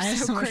segment. You're I have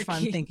so so much fun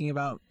quirky. thinking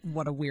about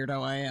what a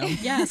weirdo I am.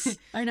 Yes,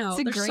 I know.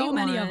 It's a There's great so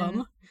many of one.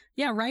 them.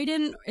 Yeah, write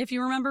in if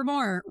you remember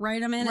more.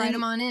 Write them in. Write and-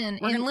 them on in.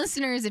 we're And gonna-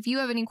 listeners, if you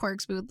have any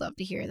quirks, we would love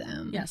to hear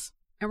them. Yes,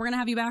 and we're gonna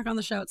have you back on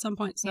the show at some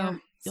point. So Yeah. you'll-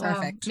 So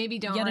Perfect. maybe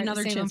don't Yet write,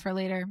 another save them chance. for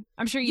later.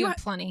 I'm sure you, You have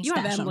plenty. you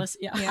have Stash 'em. endless.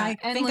 Yeah. Yeah. I think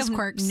endless of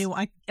quirks. new.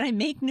 I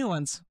make new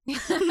ones.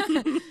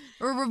 A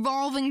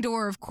revolving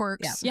door of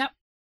quirks. Yeah. Yep.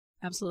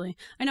 Absolutely.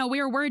 I know we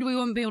were worried we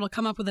wouldn't be able to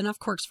come up with enough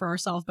quirks for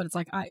ourselves, but it's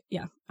like I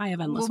have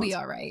endless We'll be ones.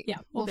 all right. Yeah,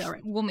 we'll be all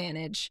right. We'll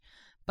manage.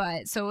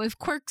 But so if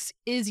quirks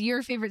is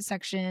your favorite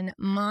section,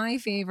 my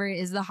favorite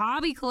is the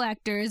hobby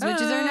collectors,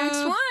 which is our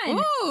next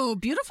one. Ooh,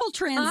 beautiful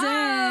transition.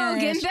 Oh,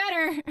 getting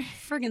better.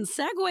 Friggin'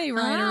 segue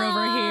writer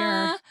over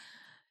here.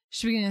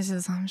 Should we get into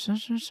the song?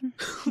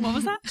 What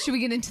was that? Should we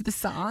get into the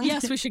song?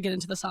 Yes, we should get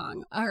into the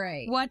song. All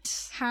right.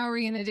 What? How are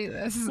we going to do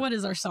this? What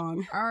is our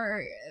song?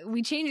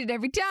 We change it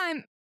every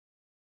time.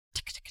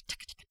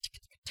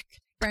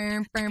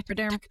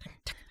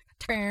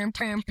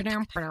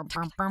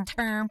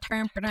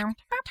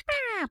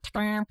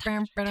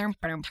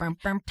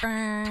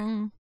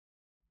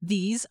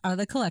 These are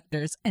the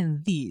collectors,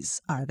 and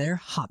these are their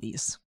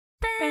hobbies.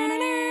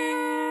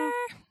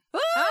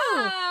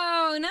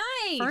 Oh,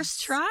 nice.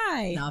 First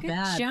try. Not Good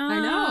bad. job. I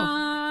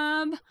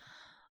know.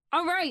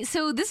 All right.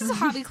 So this is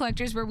Hobby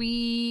Collectors, where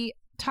we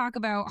talk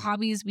about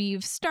hobbies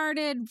we've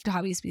started,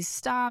 hobbies we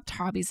stopped,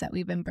 hobbies that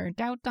we've been burnt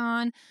out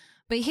on.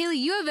 But Haley,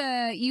 you have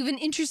an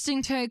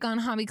interesting take on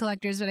Hobby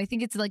Collectors, but I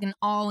think it's like an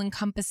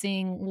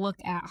all-encompassing look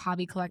at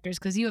hobby collectors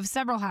because you have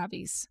several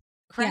hobbies.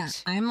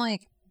 Correct? Yeah,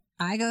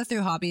 I go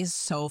through hobbies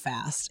so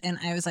fast, and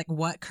I was like,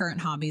 what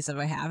current hobbies do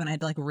I have? And I had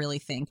to like really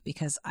think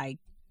because I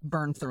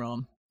burn through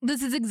them.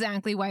 This is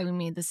exactly why we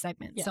made this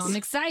segment. Yes. So I'm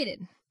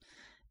excited.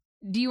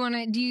 How do you want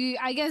to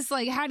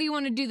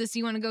do this? Do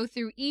you want to go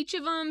through each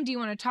of them? Do you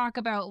want to talk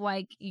about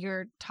like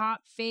your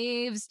top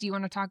faves? Do you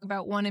want to talk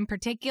about one in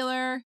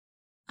particular?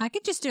 I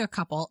could just do a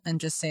couple and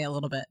just say a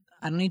little bit.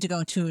 I don't need to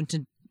go too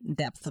into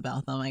depth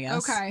about them, I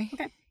guess. Okay.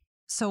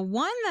 So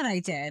one that I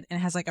did, and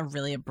it has like a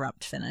really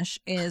abrupt finish,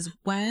 is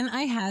when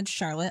I had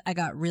Charlotte, I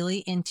got really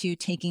into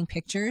taking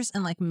pictures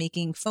and like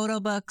making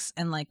photo books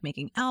and like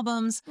making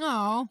albums.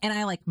 Oh. And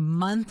I like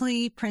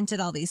monthly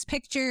printed all these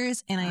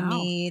pictures, and I Wow.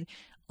 made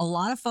a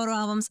lot of photo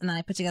albums, and then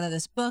I put together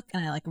this book,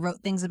 and I like wrote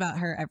things about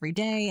her every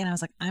day. And I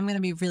was like, I'm going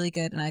to be really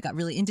good. And I got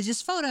really into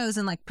just photos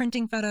and like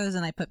printing photos,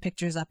 and I put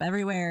pictures up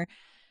everywhere.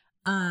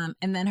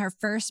 And then her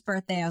first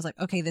birthday, I was like,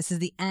 okay, this is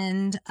the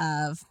end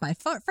of my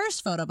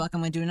first photo book. I'm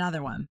going to do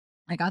another one.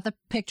 I got the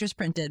pictures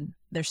printed.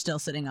 They're still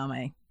sitting on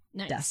my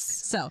Nice. desk.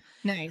 So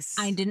Nice.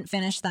 I didn't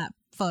finish that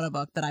photo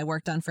book that I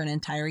worked on for an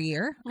entire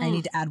year. I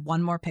need to add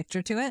one more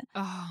picture to it.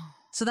 Oh.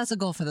 So that's a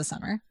goal for the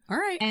summer. All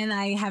right. And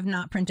I have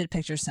not printed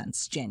pictures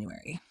since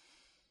January.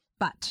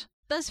 But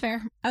That's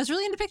fair. I was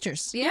really into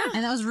pictures. Yeah.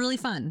 And that was really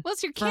fun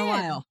What's your kid? for a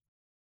while.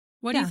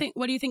 What do you Yeah. think?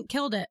 What do you think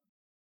killed it?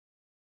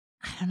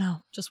 I don't know.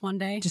 Just one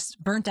day? Just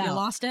burnt You out.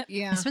 lost it?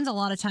 Yeah. I spent a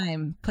lot of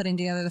time putting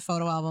together the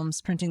photo albums,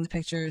 printing the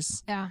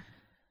pictures. Yeah.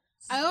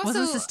 I also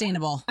Wasn't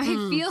sustainable. I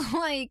Mm. feel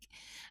like,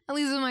 at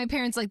least with my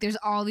parents, like there's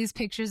all these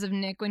pictures of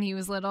Nick when he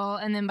was little,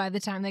 and then by the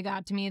time they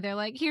got to me, they're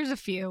like, "Here's a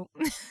few."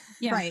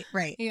 Yeah.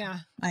 Right. Yeah.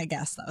 I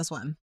guess that was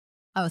one.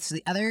 Oh, so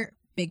the other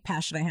big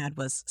passion I had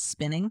was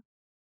spinning.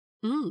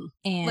 Mm.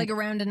 And Like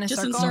around in a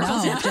Just in circle.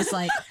 circles, no, yeah. just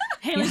like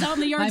Haley's out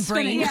in the yard my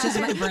spinning. brain, just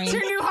my brain. It's her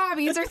new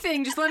hobby. It's her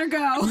thing. Just let her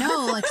go.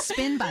 No, like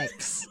spin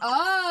bikes.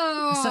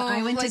 Oh. So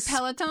I went like to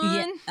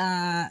Peloton.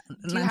 Yeah,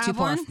 Do you I'm too have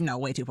poor. one? No,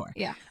 way too poor.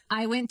 Yeah.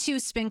 I went to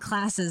spin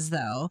classes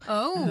though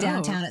Oh.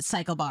 downtown at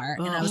Cycle Bar,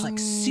 and I was like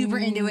super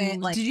into it.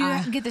 Like, did you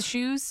I get the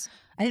shoes?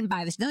 didn't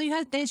buy this. No, they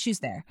had shoes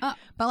there. Oh.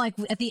 But like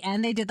at the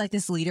end, they did like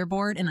this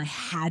leaderboard, and I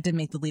had to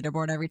make the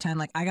leaderboard every time.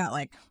 Like I got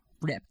like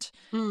ripped.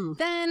 Mm.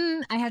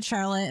 Then I had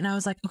Charlotte, and I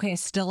was like, okay, I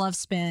still love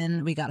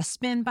spin. We got a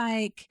spin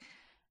bike,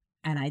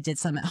 and I did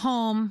some at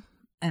home,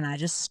 and I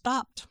just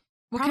stopped.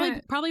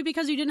 Probably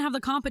because you didn't have the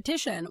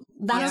competition.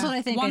 That's what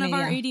I think. One I of need,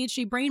 our yeah.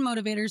 ADHD brain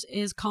motivators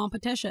is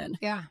competition.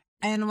 Yeah.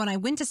 And when I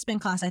went to spin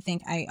class, I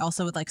think I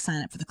also would like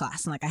sign up for the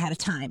class, and like I had a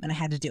time and I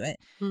had to do it.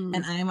 Mm.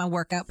 And I'm a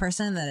workout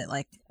person that it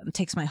like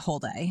takes my whole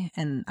day,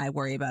 and I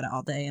worry about it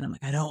all day. And I'm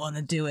like, I don't want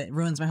to do it. It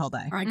ruins my whole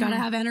day. All right, gotta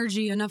have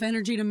energy, enough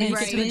energy to make And it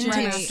to spin the gym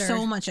takes after.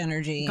 so much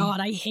energy. God,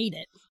 I hate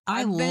it.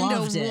 I I've been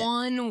loved to it.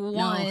 one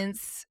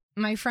once.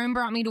 My friend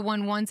brought me to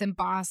one once in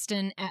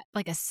Boston at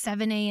like a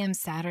 7 a.m.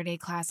 Saturday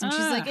class. And she's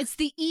like, Ugh. it's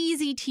the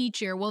easy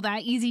teacher. Well,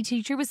 that easy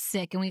teacher was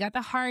sick and we got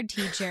the hard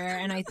teacher.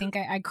 And I think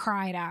I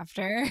cried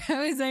after.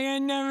 I was like, I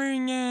never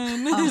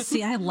again. Oh,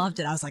 see, I loved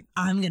it. I was like,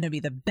 I'm gonna be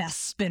the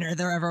best spinner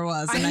there ever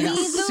was, and I I got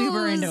need super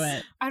those. into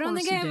it. I don't course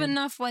think I you have did.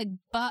 enough like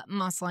butt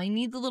muscle. I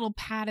need the little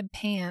padded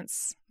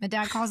pants. My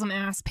dad calls them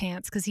ass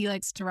pants because he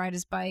likes to ride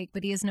his bike,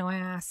 but he has no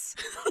ass.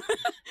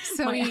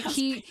 So My ass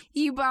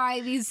you buy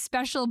these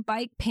special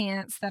bike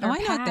pants that Oh, are I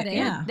know what padded. that-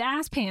 yeah. The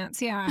ass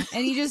pants, yeah.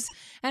 And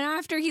and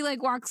after he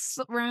like walks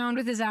around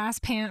with his ass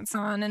pants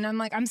on, and I'm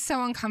like, I'm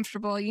so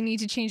uncomfortable. You need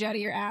to change out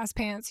of your ass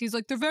pants. He's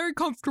like, they're very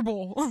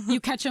comfortable. You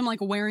catch him like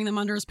wearing them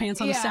under his pants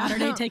on a Yeah.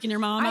 Saturday, taking your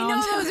mom I out.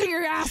 know those are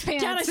your ass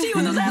pants. Dad, I see you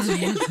with those ass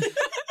pants.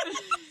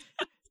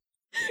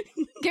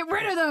 Get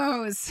rid of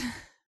those.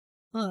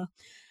 Ugh.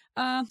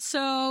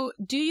 So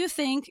do you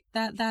think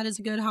that that is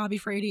a good hobby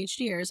for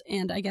ADHDers?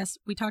 And I guess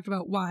we talked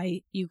about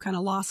why you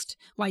lost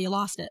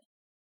it.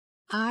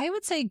 I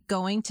would say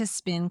going to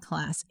spin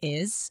class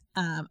is.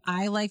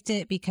 I liked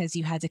it because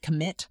you had to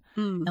commit.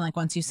 Mm. And like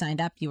once you signed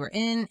up, you were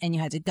in and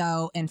you had to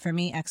go. And for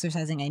me,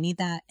 exercising, I need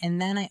that.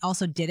 And then I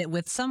also did it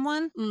with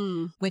someone,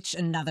 Mm. which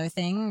another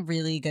thing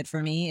really good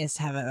for me is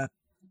to have a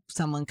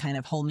someone kind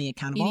of hold me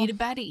accountable. You need a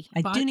buddy.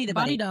 I do need a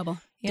buddy. double.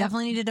 Yep.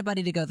 Definitely needed a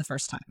buddy to go the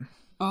first time.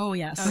 Oh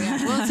yes. Oh,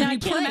 yeah. Well, it's a I new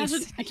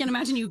place. can't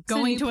imagine you a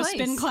going new to a place.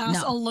 spin class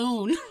No.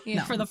 alone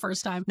Yeah. for the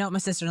first time. No, my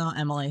sister-in-law,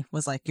 Emily,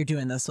 was like, you're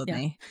doing this with Yeah.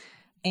 me.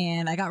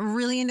 And I got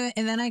really into it.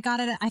 And then I got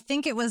it. I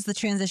think it was the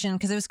transition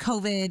because it was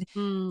COVID.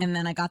 Mm. And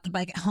then I got the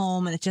bike at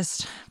home and it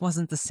just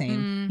wasn't the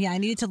same. Yeah, I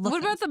needed to look.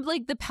 What about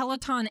the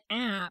Peloton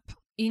app?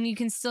 And you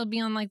can still be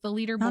on like the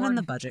leaderboard. Not on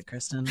the budget,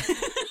 Kristen.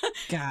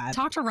 God.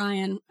 Talk to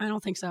Ryan. I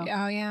don't think so.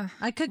 Oh yeah.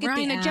 I could get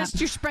Ryan, the app. adjust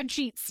your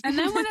spreadsheets. And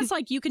then when it's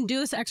like you can do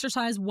this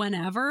exercise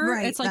whenever,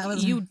 Right, it's like that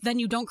was- you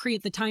don't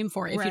create the time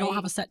for it if you don't Right.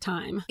 have a set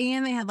time.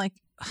 And they had like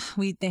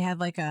they had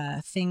like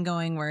a thing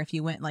going where if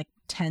you went like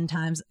 10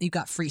 times, you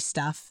got free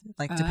stuff,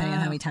 like depending on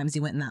how many times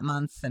you went in that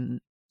month.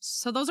 And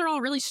So those are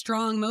all really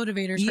strong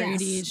motivators for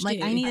yes, ADHD.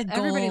 like I need a goal.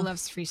 Everybody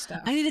loves free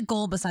stuff. I need a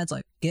goal besides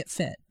like get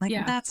fit. Like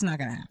Yeah. that's not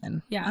gonna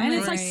happen. Yeah, I'm and gonna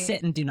it's like like-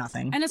 sit and do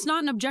nothing. and it's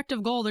not an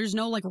objective goal. There's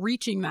no like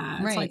reaching that.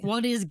 It's Right. like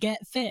what is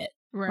get fit?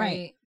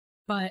 right.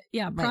 But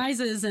yeah,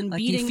 prizes and Like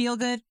beating. you feel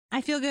good.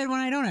 I feel good when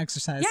I don't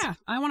exercise. yeah,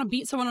 I want to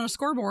beat someone on a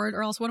scoreboard,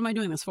 or else what am I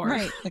doing this for?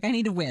 Right. Like I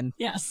need to win.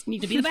 Yes,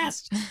 need to be the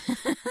best.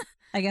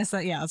 I guess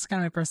that it's kind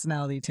of my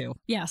personality too.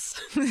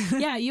 Yes.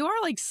 Yeah, you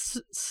are like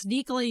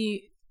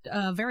sneakily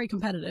very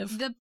competitive.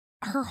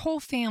 Her whole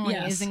family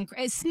Yes.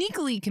 is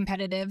sneakily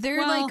competitive. They're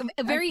Well,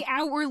 like very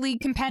outwardly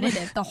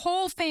competitive. The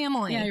whole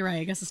family. Yeah, you're right.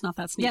 I guess it's not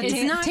that Yeah, sneaky.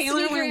 It's not Taylor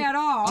sneaky went- at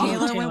all.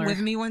 Taylor Taylor. went with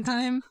me one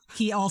time.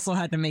 He also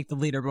had to make the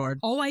leaderboard.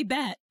 Oh, I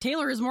bet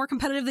Taylor is more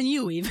competitive than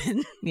you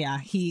even. Yeah,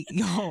 he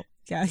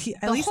at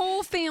The least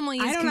whole family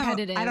is I don't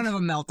competitive. I don't have a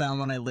meltdown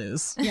when I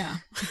lose. Yeah.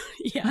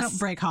 Yes. I don't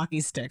break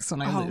hockey sticks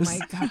when I Oh lose. my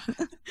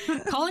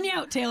god. Calling you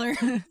out, Taylor.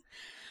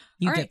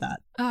 You All get right.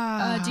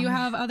 that. Do you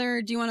have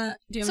other? Do you want to?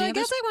 Do you have So any I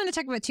guess others? I want to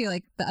talk about too.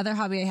 Like the other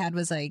hobby I had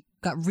was I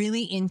got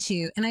really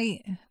into, and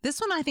this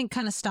one I think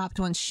kind of stopped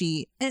when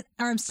or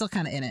I'm still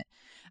kind of in it.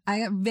 I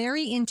got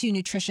very into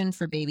nutrition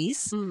for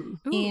babies, Mm.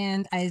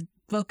 and I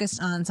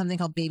focused on something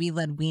called baby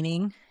led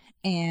weaning,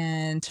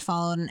 and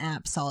followed an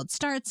app, Solid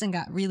Starts, and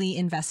got really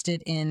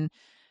invested in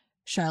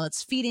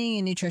Charlotte's feeding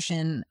and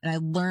nutrition. And I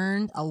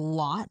learned a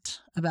lot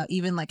about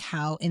even like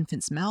how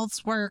infants'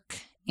 mouths work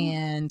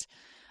and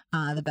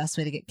the best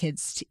way to get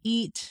kids to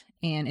eat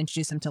and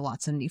introduce them to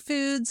lots of new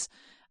foods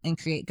and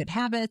create good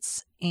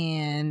habits,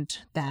 and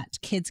that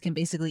kids can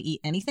basically eat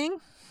anything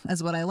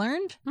is what I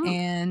learned.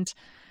 And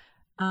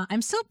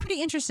I'm still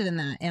pretty interested in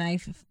that.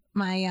 And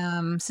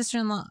my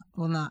sister-in-law,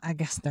 I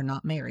guess they're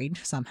not married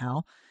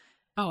somehow.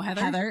 Oh,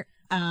 Heather. Heather.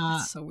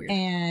 That's so weird.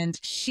 And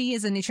she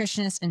is a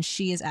nutritionist, and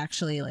she is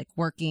actually like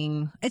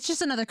working. It's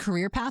just another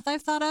career path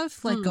I've thought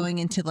of, like going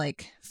into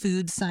like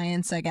food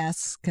science, I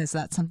guess, because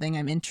that's something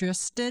I'm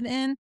interested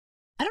in.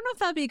 I don't know if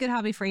that'd be a good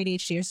hobby for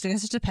ADHDers. I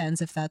guess it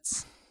depends if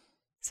that's.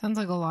 Sounds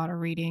like a lot of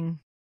reading.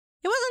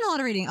 It wasn't a lot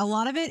of reading. A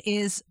lot of it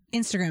is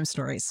Instagram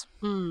stories,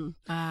 Mm.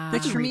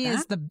 which can for read me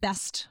is that. the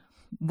best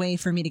way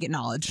for me to get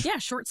knowledge. Yeah,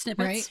 short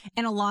snippets. Right.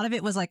 And a lot of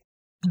it was like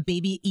a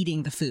baby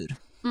eating the food,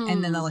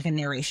 and then like a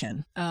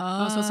narration.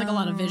 Oh, so it's like a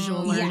lot of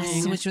visual learning.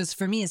 Yes, which was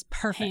for me is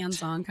perfect.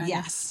 Hands-on kind of.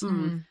 Yes,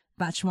 Mm.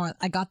 much more.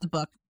 I got the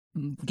book,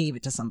 gave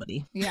it to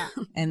somebody. Yeah.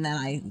 And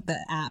then the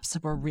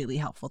apps were really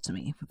helpful to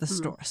me. The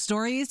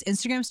stories,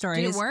 Instagram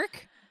stories. Did it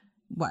work?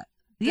 What?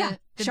 The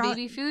Charlotte-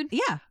 baby food?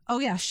 Yeah. Oh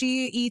yeah.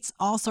 She eats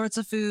all sorts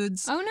of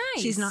foods. Oh,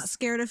 nice. She's not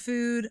scared of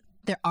food.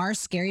 There are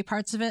scary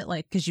parts of it,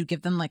 like because you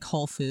give them like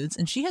whole foods,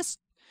 and she has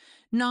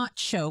not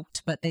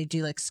choked, but they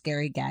do like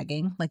scary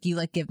gagging. Like you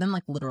like give them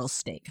like literal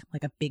steak,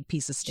 like a big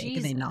piece of steak,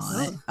 and they gnaw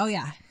on it. Jesus. Oh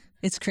yeah,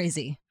 it's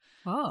crazy.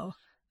 Oh.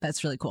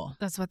 That's really cool.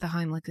 That's what the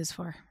Heimlich is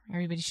for.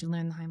 Everybody should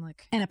learn the Heimlich.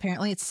 And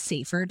apparently it's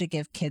safer to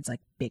give kids like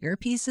bigger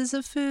pieces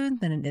of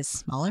food than it is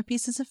smaller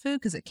pieces of food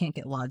because it can't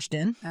get lodged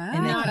in.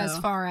 And they Not can- as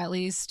far, at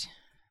least.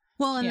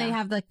 Well, and they Yeah.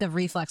 have like the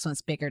reflex when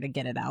it's bigger to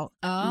get it out.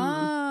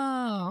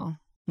 Oh.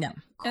 No.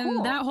 Cool.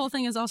 And that whole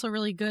thing is also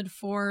really good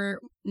for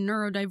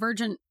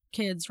neurodivergent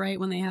kids, right?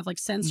 When they have like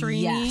sensory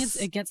Yes. needs,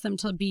 it gets them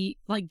to be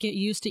like get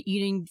used to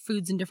eating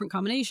foods in different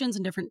combinations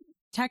and different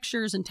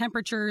textures and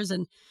temperatures.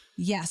 And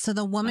Yeah. So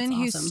the woman That's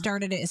who awesome.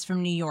 started it is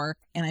from New York.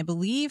 And I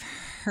believe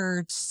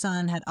her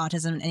son had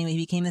autism. Anyway, he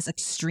became this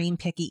extreme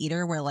picky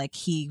eater where like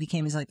he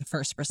became his like the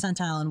first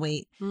percentile in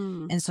weight.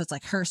 And so it's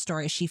like her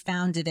story. She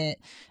founded it,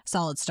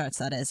 Solid Starts,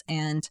 that is.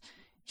 And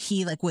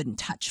he like wouldn't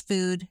touch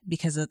food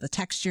because of the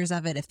textures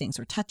of it if things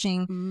were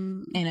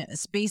touching. And it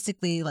was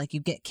basically like you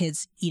get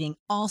kids eating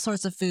all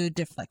sorts of food,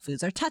 different like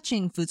foods are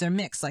touching, foods are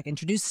mixed, like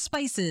introduce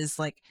spices,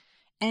 like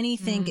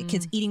anything, get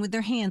kids eating with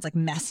their hands, like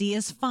messy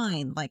is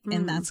fine. Like,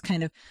 and that's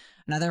kind of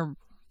another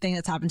thing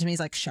that's happened to me is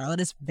like Charlotte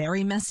is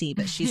very messy,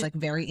 but she's like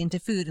very into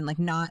food and like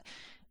not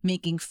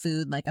making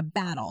food like a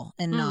battle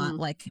and not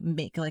like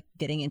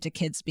getting into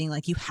kids being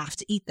like, you have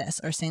to eat this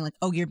or saying like,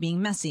 oh, you're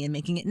being messy and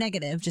making it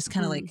negative. Just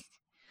kind of like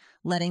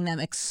letting them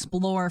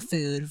explore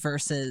food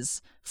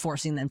versus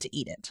forcing them to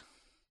eat it.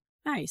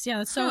 nice. Yeah,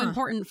 that's so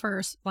important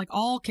for like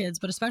all kids,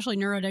 but especially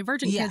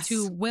neurodivergent Yes. kids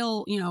who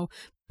will, you know,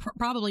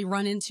 probably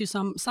run into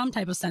some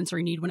type of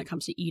sensory need when it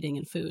comes to eating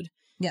and food.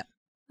 Yep.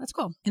 That's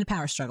cool. In a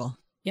power struggle.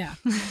 Yeah.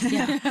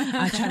 Yeah.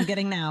 I'm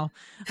getting now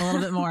a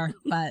little bit more,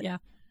 but Yeah.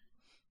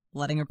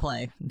 letting her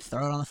play and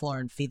throw it on the floor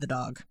and feed the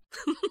dog.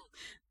 All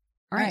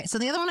All right. So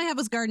the other one I had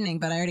was gardening,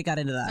 but I already got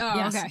into that. Oh,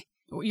 Yes. okay.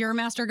 You're a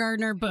master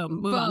gardener.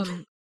 Boom. Move on.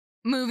 Boom.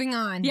 Moving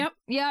on. Yep.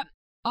 Yep.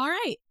 All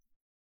right.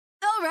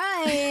 All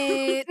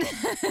right.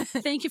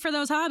 Thank you for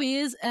those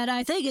hobbies. And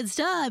I think it's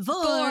time for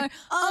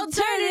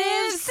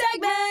alternative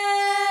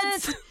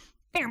segments.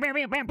 Bow, bow,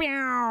 bow, bow,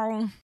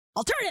 bow.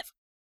 alternative.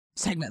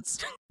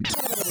 Segments.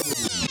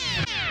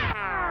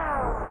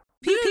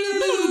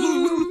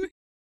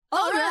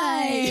 All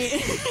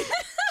right.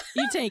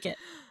 You take it.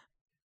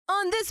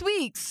 On this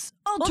week's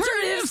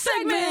alternative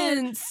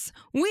segments,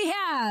 we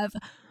have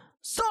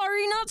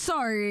Sorry Not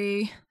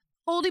Sorry,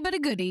 Oldie But a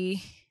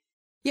Goodie.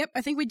 Yep.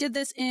 I think we did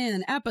this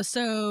in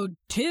episode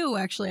 2,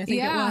 actually. I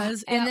think it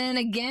was. And Yep. then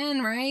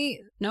again, right?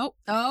 Nope.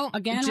 Oh,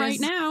 Again just- right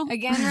now.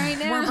 Again right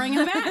now. We're bringing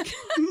it back.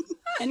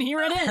 And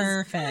here it is.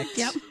 Perfect.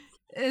 Yep.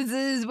 This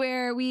is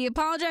where we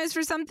apologize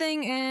for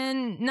something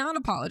and not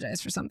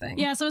apologize for something.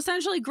 Yeah, so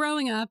essentially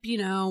growing up, we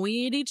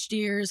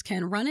ADHDers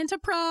can run into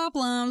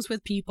problems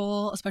with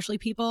people, especially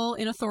people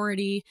in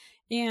authority.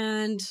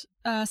 And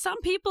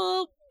some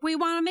people we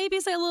want to maybe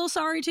say a little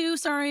sorry to.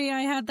 Sorry,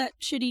 I had that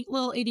shitty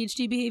little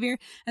ADHD behavior.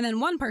 And then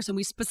one person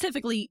we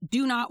specifically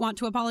do not want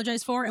to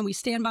apologize for, and we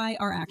stand by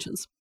our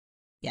actions.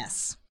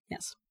 Yes.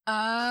 Yes.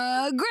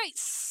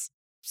 Grace.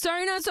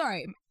 Sorry Not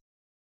Sorry.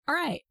 All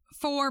right.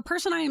 For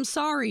person I am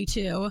sorry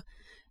to,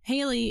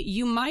 Haley,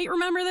 you might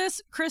remember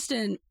this.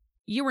 Kristen,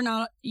 you were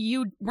not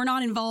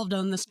involved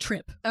on this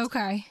trip.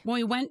 Okay. When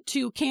we went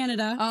to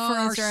Canada for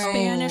our that's right.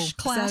 Spanish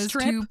Oh, class So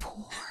trip. too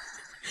poor.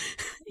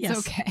 Yes.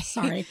 okay.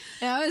 Sorry.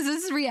 No,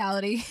 this is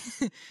reality.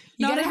 You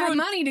Not gotta have everyone-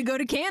 money to go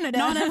to Canada.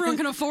 Not everyone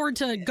can afford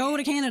to go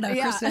to Canada,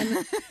 Yeah. Kristen.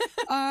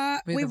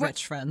 We We have went,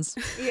 rich friends.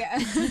 Yeah.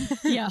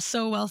 yeah,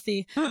 so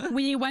wealthy.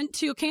 We went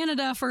to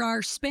Canada for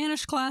our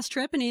Spanish class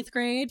trip in 8th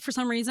grade for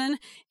some reason.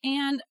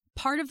 And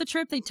part of the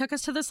trip, they took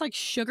us to this like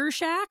sugar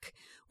shack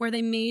where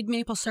they made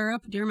maple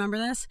syrup. Do you remember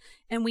this?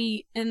 And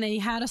they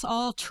had us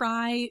all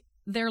try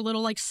their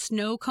little like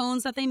snow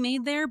cones that they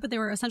made there, but they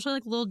were essentially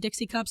like little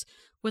Dixie cups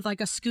with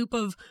like a scoop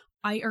of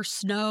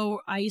snow,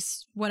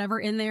 ice, whatever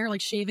in there, like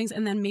shavings,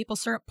 and then maple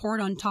syrup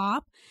poured on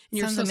top. And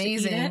you're Sounds supposed to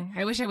eat it. amazing.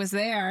 I wish I was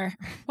there.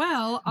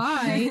 Well,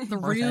 I, the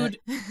Worth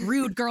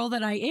rude girl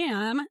that I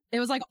am, it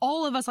was like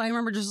all of us, I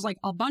remember just like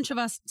a bunch of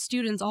us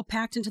students all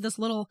packed into this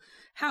little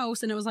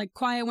house, and it was like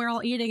quiet, and we were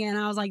all eating it, and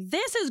I was like,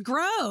 this is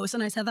gross.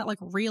 And I said that like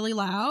really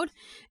loud,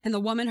 and the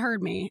woman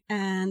heard me,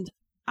 and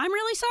I'm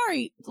really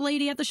sorry,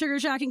 lady at the Sugar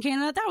Shack in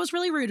Canada. That was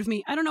really rude of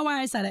me. I don't know why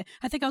I said it.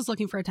 I think I was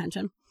looking for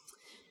attention.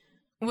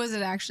 Was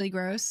it actually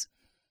gross?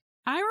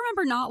 I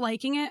remember not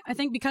liking it. I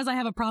think because I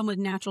have a problem with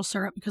natural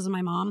syrup because of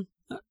my mom.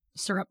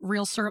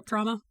 Real syrup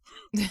trauma.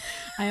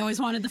 I always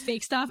wanted the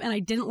fake stuff, and I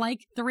didn't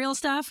like the real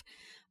stuff.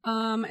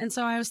 And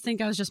so I was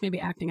just maybe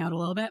acting out a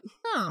little bit.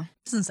 Oh,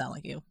 Doesn't sound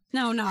like you.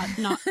 No, not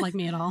like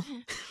me at all.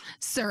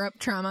 syrup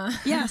trauma.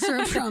 Yeah,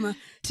 syrup trauma.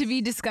 To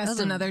be discussed That's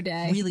a another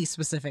day. Really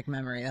specific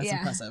memory. That's Yeah.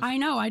 impressive. I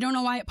know. I don't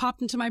know why it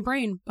popped into my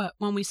brain, but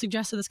when we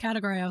suggested this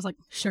category, I was like,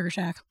 Sugar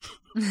Shack.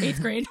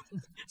 8th grade.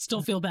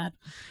 Still feel bad.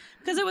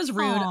 Because it was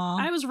rude. Aw.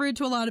 I was rude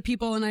to a lot of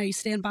people, and I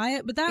stand by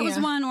it. But that was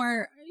Yeah. one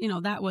where,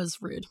 that was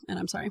rude, and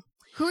I'm sorry.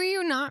 Who are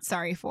you not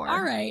sorry for?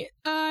 All right.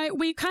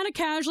 We kind of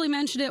casually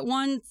mentioned it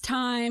one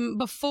time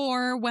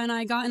before when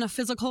I got in a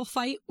physical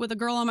fight with a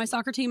girl on my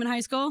soccer team in high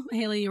school.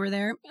 Haley, you were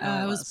there.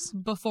 I It was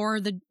before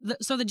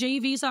so the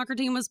JV soccer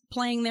team was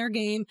playing their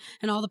game,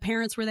 and all the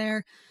parents were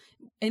there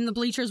in the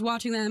bleachers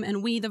watching them,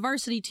 and we, the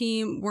varsity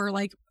team, were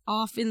like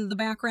off in the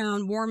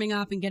background warming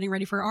up and getting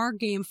ready for our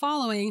game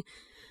following.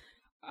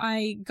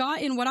 I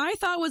got in what I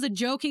thought was a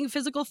joking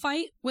physical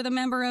fight with a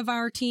member of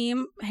our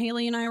team.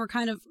 Haley and I were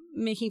kind of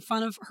making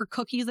fun of her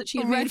cookies that she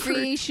had made for...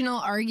 Recreational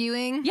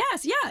arguing.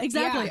 Yes, yeah,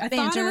 exactly. Yeah, I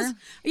thought it was... banter.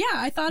 Yeah,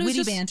 I thought it was Witty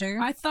just... banter.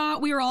 I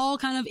thought we were all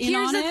kind of in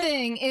Here's on the it.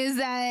 thing is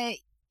that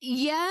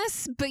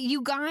yes, but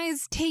you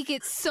guys take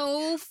it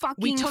so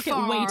fucking We took it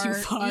way too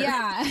far.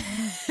 Yeah.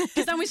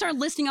 Because then we started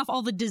listing off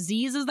all the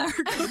diseases that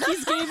her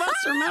cookies gave us,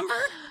 remember?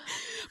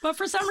 But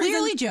for some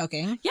Clearly reason...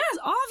 joking. Yes,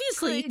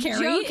 obviously, Clearly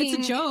Carrie. It's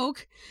joking. a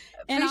joke.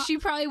 And And she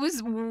probably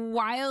was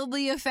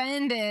wildly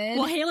offended.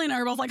 well, Haley and I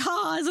were both like,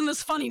 isn't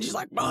this funny? And she's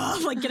like,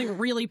 like getting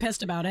really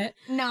pissed about it.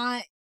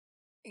 not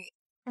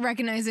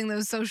recognizing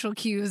those social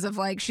cues of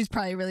like she's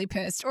probably really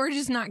pissed or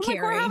just not I'm like,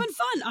 caring. we're having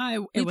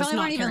fun. We It was probably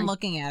not weren't even caring.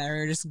 looking at her. We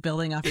were just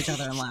building off each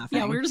other and laughing.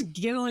 Yeah, we were just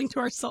giggling to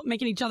ourselves,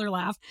 making each other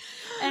laugh.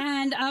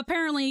 And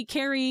apparently,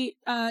 Carrie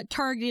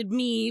targeted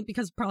me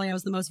because probably I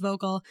was the most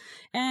vocal.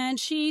 And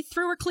she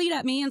threw her cleat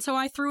at me. And so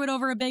I threw it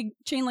over a big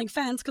chain link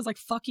fence because, like,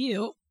 fuck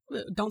you.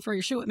 Don't throw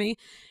your shoe at me.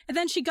 And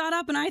then she got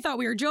up and I thought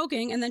we were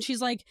joking. And then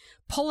she's like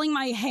pulling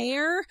my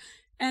hair.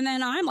 And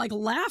then I'm like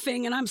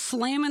laughing and I'm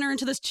slamming her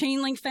into this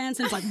chain link fence.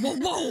 And it's like, whoa,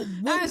 whoa,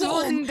 whoa, As whoa.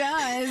 one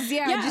does.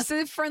 Yeah, Yes. just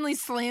a friendly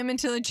slam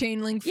into the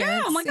chain link fence.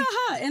 Yeah, I'm like,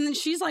 aha. And then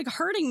she's like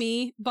hurting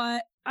me,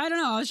 but I don't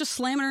know. I was just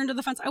slamming her into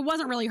the fence. I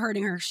wasn't really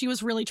hurting her. She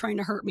was really trying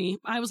to hurt me.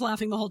 I was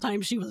laughing the whole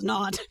time. She was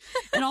not.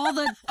 And all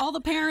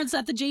the parents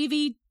at the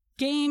JV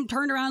game,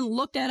 turned around,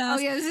 looked at us.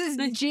 Oh yeah, this is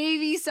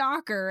JV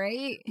soccer,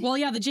 right? Well,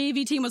 yeah, the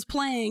JV team was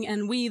playing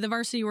and we, the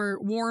varsity, were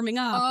warming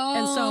up.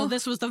 And so Oh.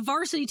 this was the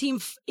varsity team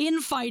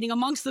infighting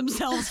amongst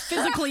themselves,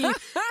 physically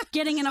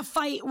getting in a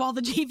fight while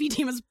the JV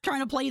team was trying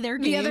to play their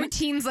The game. other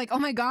team's like, oh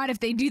my god, if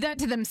they do that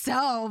to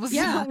themselves,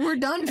 Yeah. we're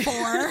done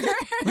for.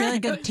 Really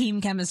good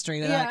team chemistry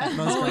with that,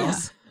 those Oh, yeah.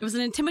 girls. It was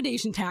an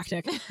intimidation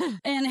tactic.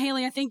 And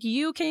Haley, I think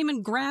you came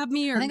and grabbed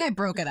me. Or I think I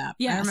broke it up.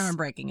 Yes. I remember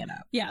breaking it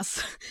up.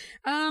 Yes.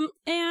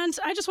 And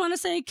I just want to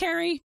say,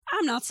 Carrie,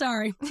 I'm not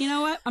sorry. You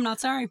know what? I'm not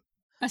sorry.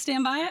 I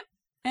stand by it.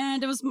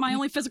 And it was my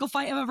only physical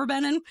fight I've ever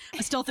been in.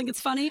 I still think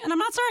it's funny, and I'm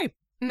not sorry.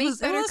 Make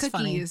was- it better was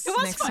funny. cookies. It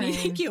was next funny.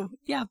 time. Thank you.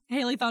 Yeah.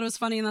 Haley thought it was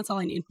funny, and that's all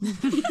I need.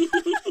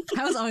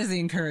 I was always the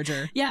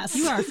encourager. Yes.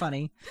 You are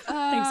funny.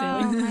 Thanks,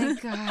 Haley. Oh my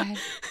god.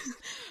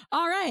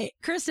 All right.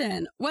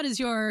 Kristen, what is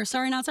your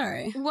sorry, not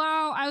sorry?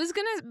 Well, I was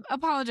gonna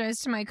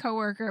apologize to my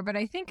coworker, but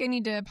I think I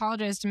need to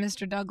apologize to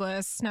Mr.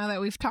 Douglas now that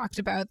we've talked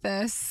about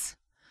this.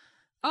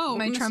 Oh,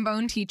 My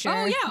trombone teacher.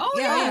 Oh, yeah. Oh,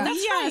 yeah.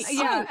 That's Yes, right.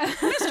 yeah.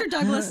 Oh, Mr.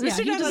 Douglas. Yeah, Mr.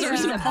 he Douglas deserves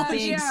is an a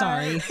apology. big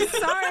sorry.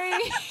 Sorry.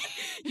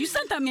 You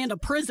sent that man to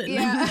prison.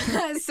 Yeah.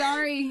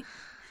 Sorry,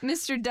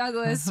 Mr.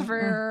 Douglas,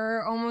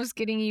 for almost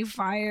getting you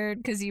fired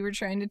because you were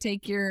trying to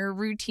take your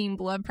routine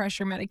blood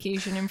pressure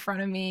medication in front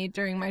of me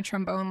during my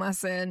trombone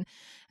lesson,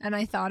 and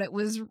I thought it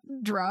was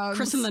drugs.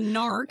 Kristen the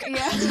narc.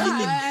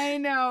 Yeah, I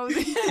know.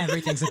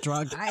 Everything's a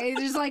drug. I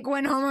just like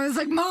went home. I was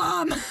like,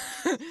 Mom,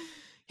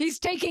 he's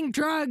taking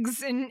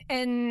drugs,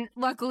 and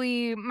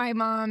luckily my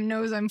mom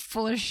knows I'm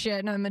full of shit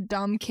and I'm a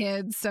dumb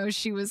kid, so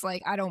she was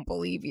like, I don't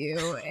believe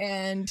you,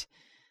 and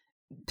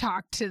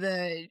talked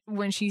to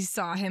when she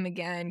saw him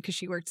again because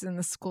she works in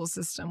the school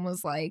system,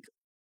 was like,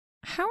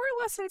 how are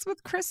lessons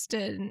with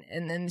Kristen?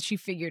 And then she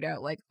figured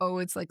out like, oh,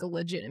 it's like a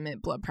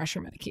legitimate blood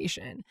pressure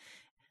medication.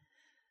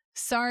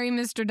 Sorry,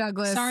 Mr.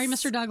 Douglas. Sorry,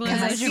 Mr. Douglas. Because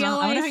How I did your feel mom,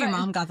 I wonder how like your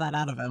mom got that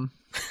out of him.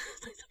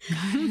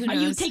 Are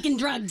you taking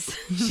drugs?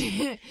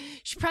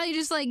 she probably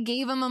just like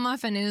gave him a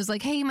muffin. It was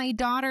like, hey, my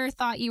daughter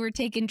thought you were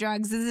taking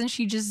drugs. Isn't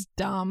she just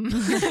dumb?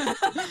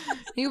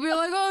 He'll be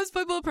like, oh, it's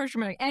my blood pressure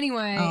medic.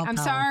 Anyway, Oh, I'm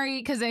pal. sorry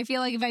because I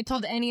feel like if I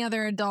told any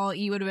other adult,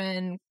 you would have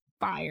been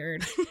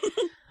fired.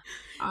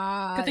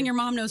 Good thing your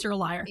mom knows you're a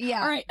liar.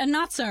 Yeah. All right. And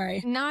not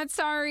sorry. Not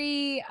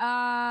sorry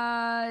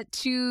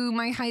to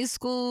my high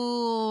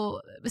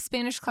school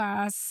Spanish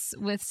class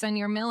with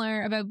Senor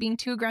Miller about being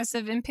too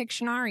aggressive in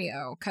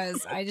Pictionario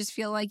because I just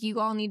feel like you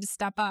all need to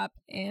step up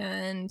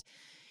and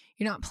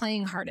you're not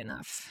playing hard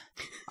enough.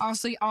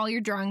 Also, all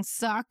your drawings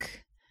suck,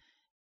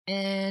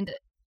 and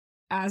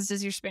as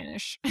does your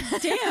Spanish.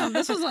 Damn.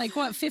 This was like,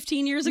 what,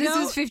 15 years ago? This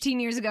was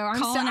 15 years ago.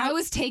 Calling I out-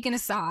 was taken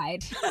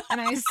aside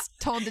and I was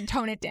told to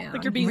tone it down.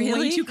 Like you're being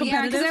Really? way too Yeah,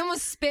 competitive. because I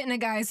almost spit in a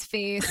guy's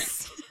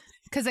face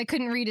because I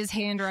couldn't read his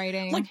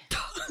handwriting. like,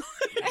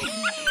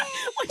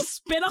 like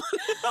spit on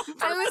him.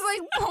 I was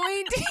like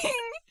pointing.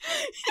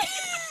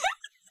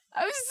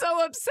 I was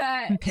so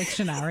upset.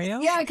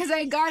 Pictionario? Yeah, because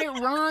I got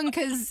it wrong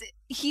because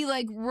he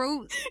like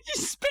wrote.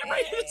 You spit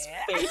right in his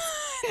face.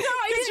 No,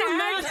 I You're didn't.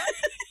 mad.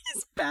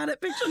 He's bad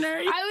at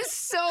Pictionary. I was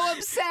so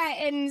upset,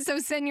 and so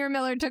Senor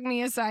Miller took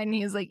me aside, and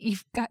he was like,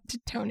 "You've got to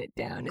tone it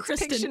down. It's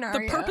Kristen, Pictionario."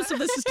 the purpose of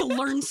this is to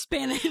learn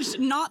Spanish,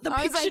 not the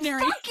I was like, Pictionary.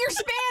 "Fuck your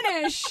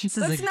Spanish. This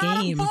is That's a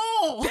not game. a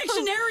bull."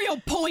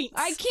 Pictionario points.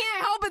 I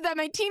can't help it that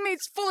my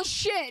teammate's full of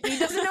shit. He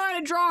doesn't know how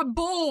to draw a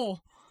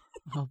bull.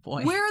 Oh,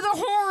 boy. Where are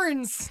the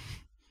horns?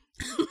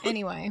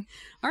 Anyway.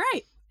 All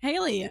right,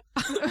 Haley,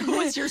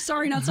 what's your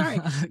sorry, not sorry?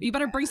 You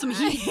better bring some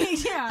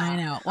heat. Yeah. I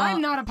know. Well, I'm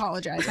not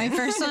apologizing. my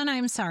first one,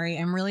 I'm sorry.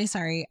 I'm really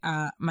sorry.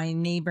 My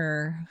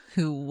neighbor,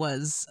 who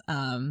was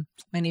my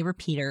neighbor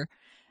Peter,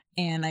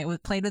 and I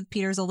played with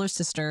Peter's older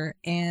sister,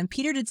 and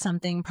Peter did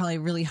something probably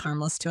really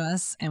harmless to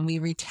us, and we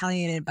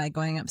retaliated by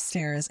going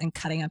upstairs and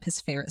cutting up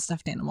his favorite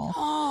stuffed animal.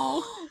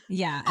 Oh,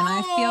 Yeah, and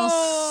I feel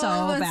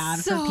so that's bad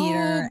so- for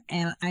Peter.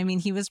 And I mean,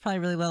 he was probably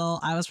really little.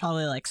 I was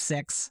probably like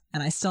 6,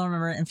 and I still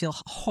remember it and feel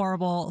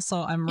horrible.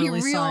 So I'm really You're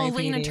real sorry,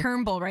 Lena Peter.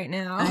 Turnbull right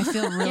now. I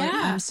feel really. Yeah.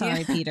 I'm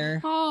sorry,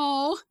 Peter.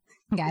 oh.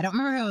 Yeah, I don't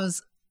remember if it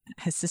was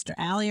his sister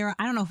Allie or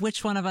I don't know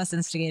which one of us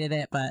instigated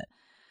it, but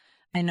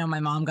I know my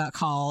mom got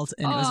called,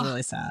 and it was Oh.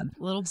 really sad.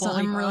 Little So bully.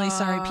 I'm really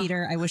sorry, Aw.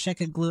 Peter. I wish I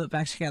could glue it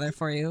back together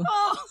for you.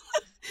 Oh.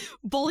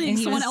 Bullying And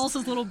he someone was-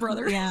 else's little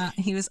brother. Yeah,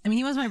 he was. I mean,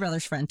 he was my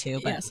brother's friend too,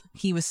 but Yes.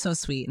 he was so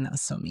sweet, and that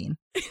was so mean.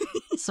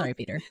 Sorry,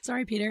 Peter.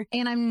 Sorry, Peter.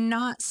 And I'm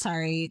not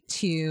sorry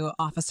to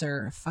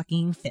Officer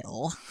fucking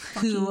Phil,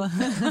 who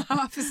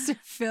Officer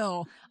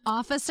Phil.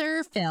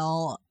 Officer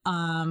Phil.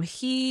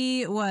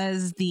 He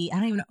was the I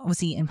don't even know, was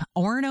he in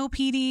Orono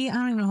PD? I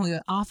don't even know who he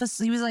was.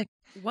 He was like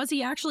Was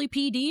he actually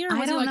PD or I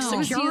was he don't like know.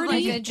 Was he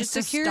security? like just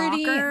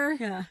security? a stalker?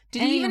 yeah.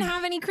 Did he even Anyway.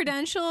 have any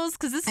credentials?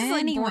 Because this is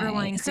anyway, like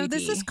borderline creepy. so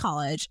this is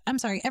college. I'm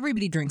sorry,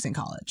 everybody drinks in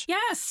college.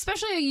 Yes.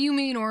 especially at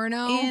UMaine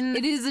Orono. In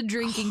It is a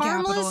drinking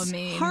capital of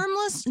Maine.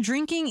 Harmless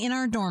drinking in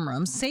our dorm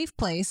room, safe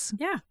place.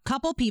 Yeah.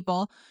 Couple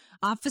people.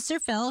 Officer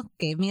Phil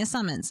gave me a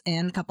summons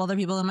and a couple other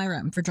people in my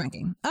room for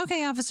drinking.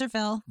 Okay, Officer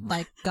Phil,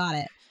 like, got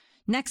it.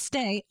 Next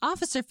day,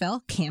 Officer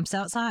Phil camps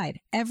outside.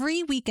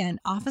 Every weekend,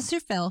 Officer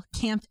Phil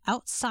camped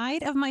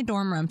outside of my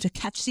dorm room to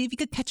see if he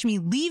could catch me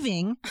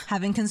leaving,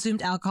 having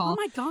consumed alcohol. Oh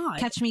my God.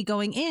 Catch me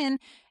going in.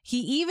 He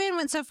even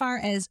went so far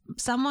as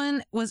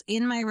someone was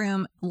in my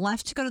room,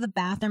 left to go to the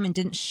bathroom and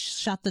didn't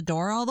shut the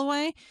door all the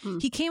way.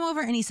 He came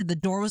over and he said the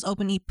door was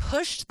open. He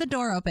pushed the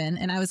door open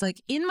and I was like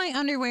in my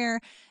underwear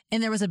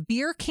and there was a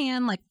beer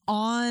can like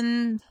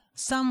on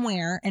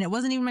somewhere and it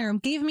wasn't even my room.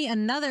 Gave me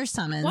another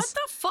summons. What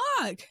the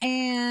fuck?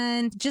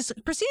 And just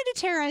proceeded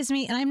to terrorize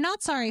me. And I'm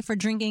not sorry for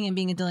drinking and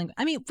being a delinquent.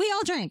 I mean, we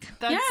all drink.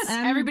 Yes,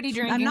 everybody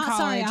drinks. I'm in not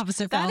sorry, college.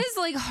 Officer Phil. That is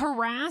like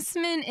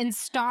harassment and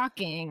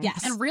stalking.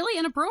 Yes. And really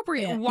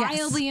inappropriate.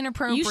 Wildly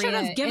inappropriate. You should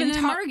have given and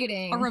him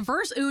targeting a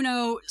reverse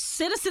Uno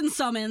citizen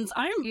summons.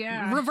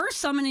 I'm reverse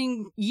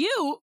summoning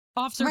you,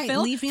 Officer Right,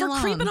 Phil, leave me for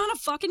alone. creeping on a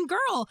fucking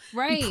girl.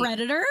 Right. You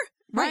predator.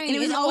 Right, and it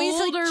was an always,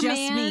 like, older just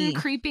man me.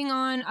 creeping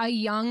on a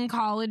young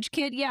college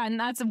kid. Yeah, and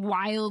that's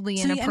wildly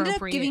So he inappropriate.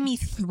 ended up giving me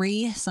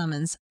 3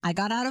 summons. I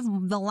got out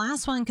of the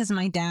last one because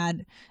my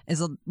dad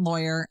is a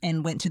lawyer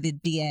and went to the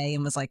DA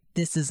and was like,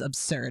 this is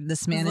absurd.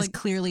 This man is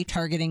clearly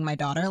targeting my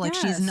daughter. Like,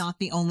 Yes. she's not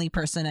the only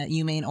person at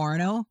UMaine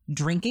Orono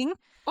drinking.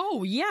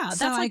 Oh, yeah. That's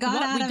So like I got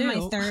what out we of do.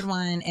 my third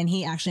one and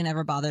he actually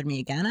never bothered me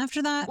again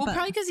after that. Well, but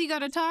probably because he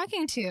got a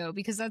talking to,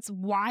 because that's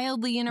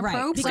wildly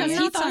inappropriate. Because he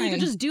not thought he sorry. could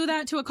just do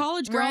that to a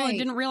college girl Right. and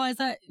didn't realize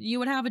that you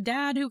would have a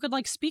dad who could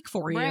like speak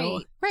for you.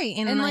 Right. Right.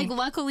 And like,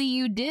 luckily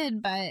you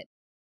did, but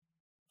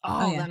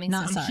Oh, yeah, that makes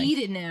not I'm sorry.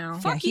 heated now.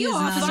 Fuck he you, is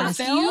not Officer nice.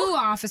 Phil. You,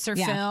 Officer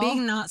yeah, Phil. big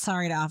not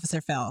sorry to Officer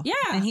Phil. Yeah.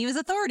 And he was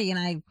authority and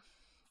I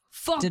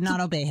Fuck. did not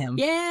obey him.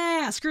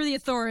 Yeah, screw the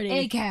authority.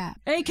 ACAB.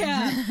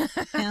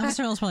 ACAB. And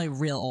Officer Phil's probably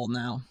real old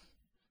now.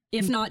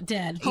 If not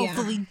dead.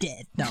 Hopefully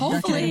dead. No, not kidding.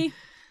 Hopefully.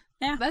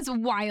 That's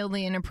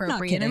wildly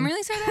inappropriate. kidding. I'm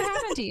really sorry that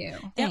happened to you.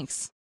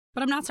 Thanks.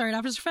 But I'm not sorry to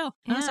Officer Phil.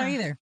 I'm not sorry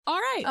either. All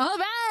right. All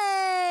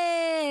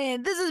right.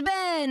 This has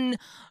been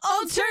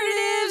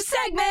Alternative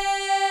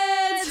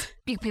Segments.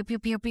 Pew, pew, pew,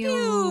 pew,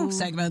 pew.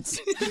 Segments.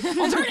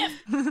 Alternative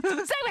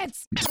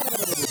Segments.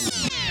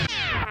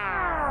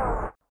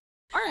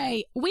 All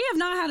right. We have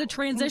not had a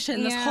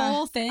transition this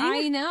whole thing.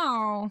 I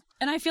know.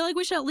 And I feel like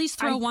we should at least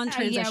throw one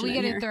transition Yeah, we in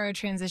got to here. throw a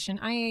transition.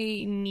 I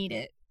need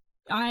it.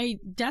 I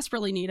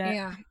desperately need it.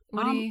 Yeah.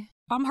 What do you...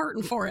 I'm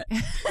hurting for it.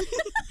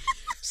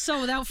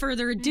 So without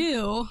further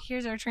ado,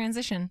 Here's our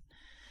transition.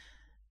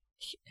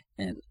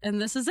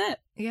 and this is it.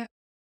 Yeah.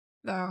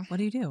 Oh, What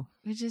do you do?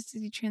 we just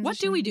you transition. What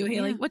do we do,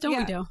 Haley? Yeah. What don't we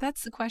Yeah, do?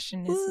 That's the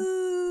question. Is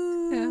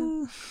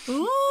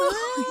Ooh.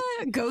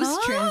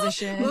 ghost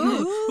transition.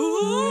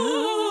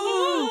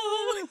 Ooh.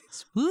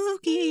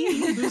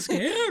 Spooky.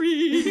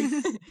 Scary.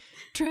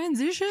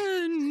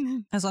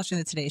 Transition. I was watching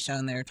the Today Show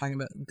and they were talking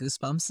about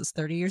Goosebumps is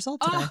 30 years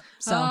old today.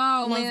 So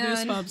oh Love man.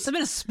 Goosebumps. I'm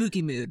in a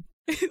spooky mood.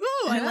 Ooh,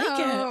 I like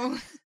it. Oh.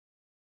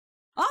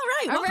 All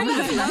right, All welcome right,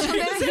 back to that welcome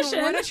back.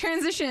 transition. What a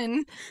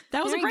transition.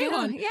 That was a Very great good.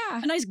 one.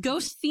 Yeah. A nice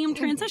ghost-themed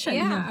transition.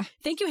 Yeah.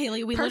 Thank you,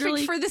 Haley. We Perfect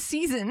literally... for the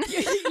season.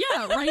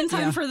 yeah, right in time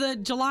Yeah. for the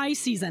July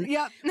season.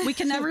 Yep. We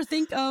can never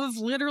think of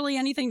literally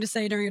anything to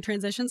say during a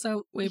transition,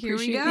 so we Here we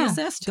appreciate go. the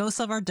assist. Ghosts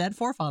of our dead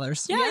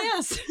forefathers. Yeah,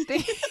 yes.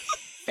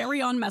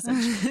 Very on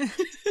message.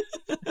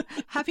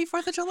 Happy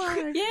 4th of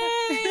July.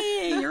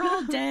 Yay! You're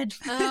all dead.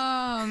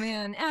 Oh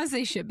man, as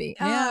they should be.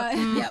 Yeah.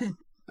 Yep.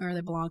 Where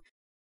they belong.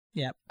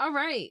 All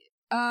right.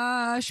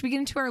 Should we get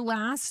into our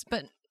last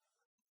but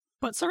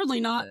But certainly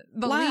not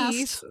the last.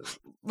 least,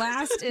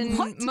 last and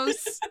What?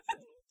 most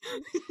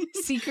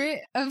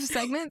secret of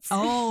segments?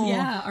 Oh.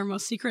 Yeah, our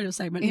most secretive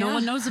segment. No Yeah.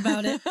 one knows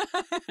about it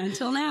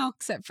until now.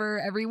 Except for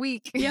every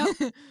week. Yep.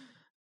 All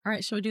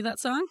right, shall we do that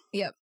song?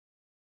 Yep.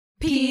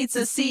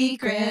 Pizza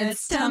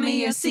secrets, tell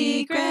me your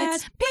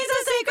secrets. Pizza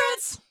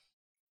secrets.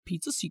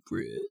 Pizza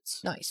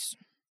secrets. Nice.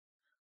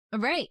 All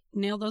right.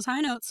 Nail those high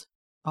notes.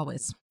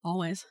 Always.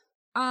 Always.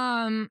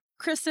 I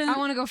Kristen,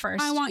 want to go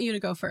first. I want you to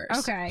go first.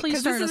 Okay. Please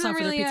 'cause start this us off isn't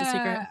with a really pizza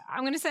secret.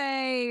 I'm going to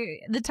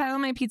say the title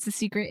of my pizza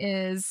secret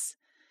is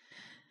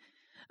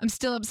I'm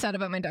still upset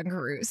about my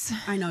Dunkaroos.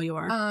 I know you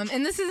are.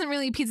 And this isn't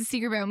really a pizza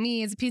secret about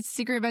me. It's a pizza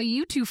secret about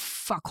you two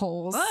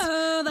fuckholes.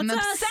 Oh, that's I'm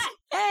us. upset.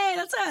 Hey,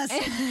 that's us.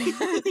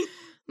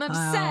 I'm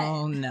upset.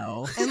 Oh,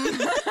 no.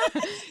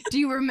 Do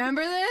you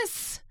remember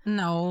this?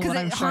 No, Because but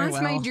I'm it sure I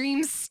haunts my will.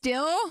 dreams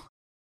still.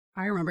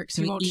 I remember because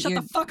Do you we won't eat shut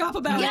your- the fuck up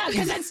about Yeah, it.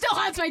 because it still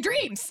haunts my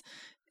dreams.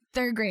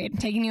 Third grade,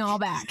 taking you all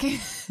back.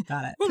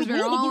 Got it. Because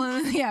we're all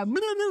in,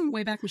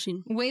 Wayback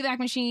Machine. Wayback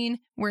Machine.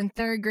 We're in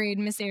third grade,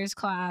 Miss Ayers'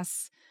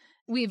 class.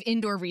 We have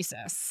indoor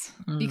recess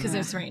because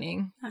it's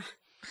raining.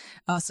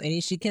 Us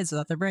ADHD kids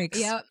without their breaks.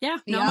 Yep. Yeah,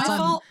 Yeah. not That's my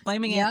why I'm fault.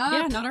 blaming Yep.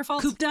 Yeah, not our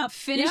fault. Cooped up.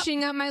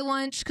 Finishing up my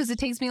lunch because it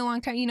takes me a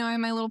long time. You know, I have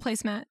my little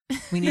placemat.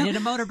 We needed a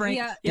motor break.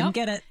 Yeah. Didn't Yep.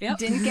 get it. Yep.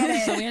 Didn't get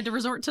it. So we had to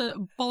resort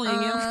to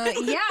bullying Yeah,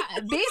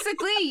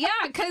 basically, yeah,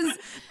 because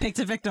Picked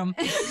a victim.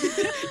 you.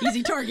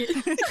 Easy target.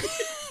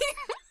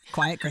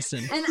 Quiet,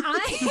 Kristen. And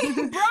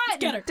I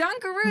Get her. brought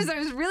Dunkaroos. I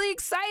was really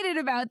excited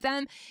about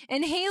them.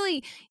 And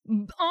Haley,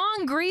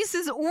 on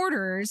Grace's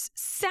orders,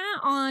 sat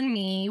on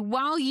me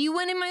while you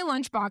went in my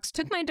lunchbox,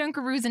 took my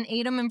Dunkaroos and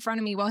ate them in front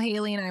of me while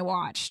Haley and I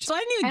watched. So I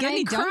didn't even And get I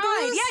any cried.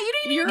 Dunkaroos? Yeah, you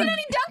didn't even You're- get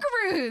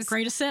any Dunkaroos.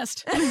 Great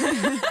assist.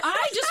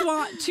 I just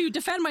want to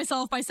defend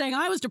myself by saying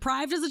I was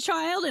deprived as a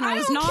child and I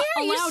was don't not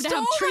care. You allowed to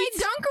have stole treats.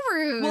 my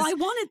Dunkaroos. Well, I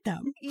wanted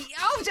them.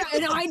 Oh,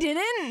 no, I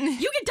didn't.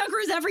 You get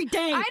Dunkaroos every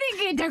day. I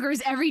didn't get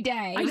Dunkaroos every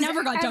day. I It was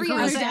never got every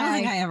Dunkaroos. other I don't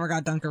think day. I ever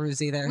got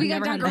Dunkaroos either. We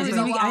got Never had I Dunkaroos didn't,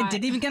 a even, I lot.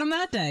 didn't even get them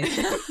that day.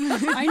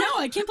 I know.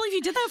 I can't believe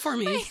you did that for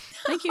me.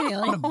 Thank you,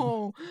 Haley.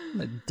 Oh.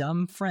 I'm a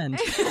dumb friend.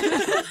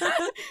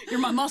 You're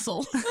my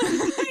muscle.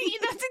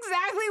 That's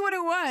exactly what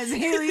it was.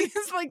 Haley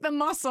is like the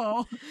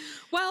muscle.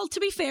 Well, to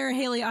be fair,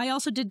 Haley, I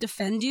also did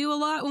defend you a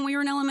lot when we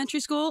were in elementary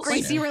school.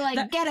 Grace, you were like,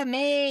 that- get a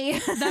me.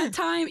 That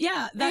time,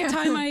 Yeah.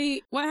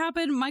 what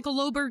happened? Michael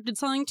Loberg did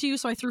something to you,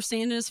 so I threw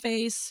sand in his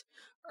face.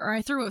 Or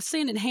I threw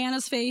sand in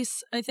Hannah's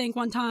face, I think,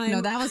 one time.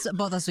 No, that was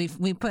both us.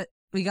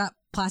 We got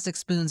plastic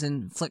spoons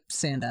and flipped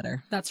sand at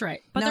her. That's right.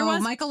 But no, there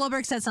was Michael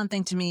Loberg said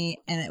something to me,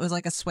 and it was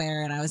like a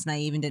swear, and I was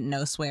naive and didn't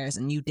know swears,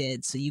 and you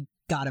did, so you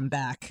got him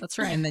back. That's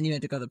right. And then you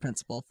had to go to the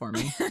principal for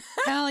me.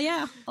 hell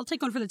yeah. I'll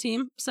take one for the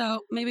team.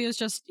 So maybe it was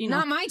just, you know.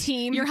 Not my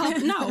team. Your help?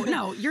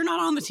 No, you're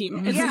not on the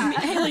team. It's Yeah.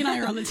 Haley and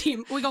I are on the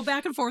team. We go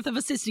back and forth of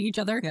assisting each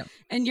other, Yep.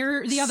 and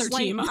you're the other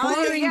Slight team.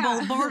 Bordering,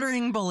 yeah.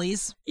 bordering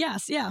bullies.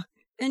 Yes, yeah,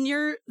 and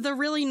you're the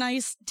really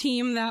nice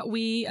team that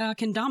we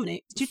can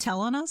dominate. Did you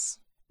tell on us?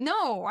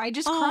 No, I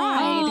just Oh.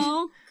 cried.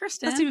 Oh,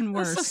 Kristen, That's even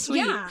worse. so sweet.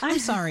 Yeah. I'm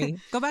sorry.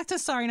 Go back to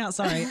sorry, not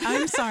sorry.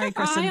 I'm sorry,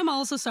 Kristen. I am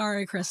also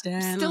sorry,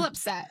 Kristen. Still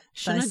upset.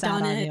 Shouldn't have sat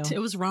done on it. you. It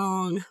was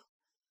wrong.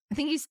 I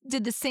think you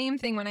did the same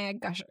thing when I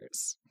had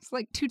Gushers. It's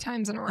like 2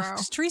 times in a row.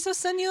 Does Teresa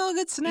send you all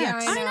good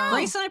snacks? I know.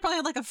 Grace and I probably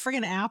had like a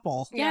friggin'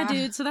 apple. Yeah,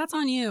 dude. So that's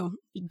on you.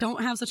 You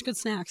don't have such good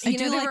snacks. I You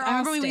know, do they like. were I all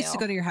remember when we used to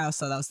stale. go to your house,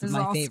 so that was It was my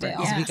all favorite. stale.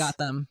 Because we Yes. got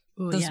them.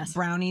 Ooh, Those yes.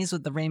 brownies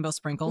with the rainbow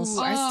sprinkles.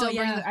 Ooh, I Oh, still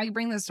yeah. I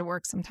bring those to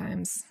work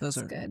sometimes. Those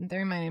It's are good.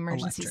 They're my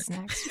emergency electric.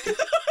 snacks.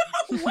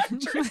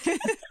 Electric.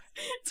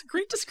 It's a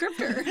great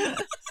descriptor.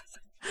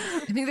 I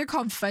think they're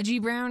called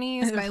fudgy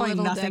brownies There's by probably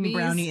Little nothing Debbie's.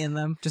 brownie in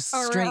them, just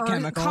Or- straight or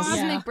chemicals. Cosmic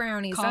Yeah.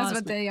 brownies. That's Cosmic.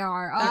 what they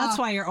are. That's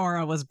why your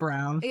aura was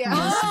brown. Yeah.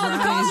 Those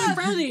brownies. Cosmic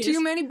brownies.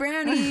 Too many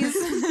brownies.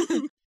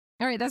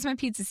 All right, that's my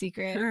pizza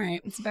secret. All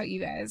right. It's about you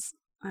guys.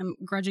 I'm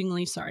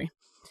grudgingly sorry.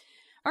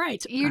 All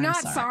right. You're I'm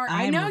not sorry. sorry.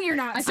 I know you're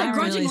not I said I'm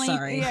sorry. really grudgingly-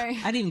 sorry. Yeah.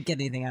 I didn't even get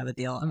anything out of the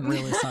deal. I'm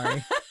really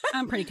sorry.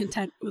 I'm pretty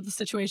content with the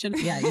situation.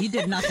 Yeah, you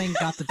did nothing,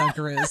 got the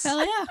Dunkaroos. Hell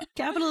yeah.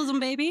 Capitalism,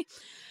 baby.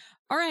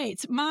 All right.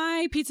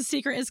 My pizza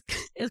secret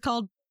is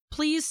called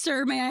Please,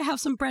 Sir, May I Have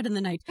Some Bread in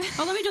the Night?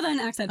 Oh, let me do that in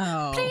an accent.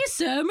 Oh. Please,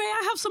 sir, may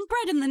I have some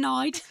bread in the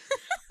night?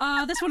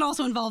 This one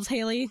also involves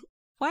Haley.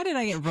 Why did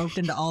I get roped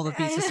into all the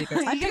pizza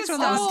secrets? I You picked gotta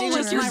one that stop was doing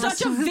just you're my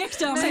such a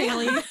victim,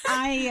 Haley.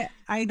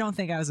 I don't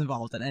think I was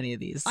involved in any of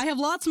these. I have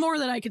lots more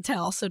that I could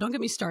tell, so don't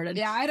get me started.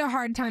 Yeah, I had a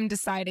hard time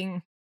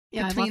deciding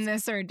Yeah, I have between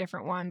lots- this or a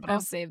different one, but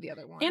I'll save the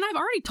other one. And I've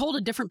already told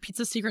a different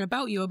pizza secret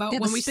about you about yeah,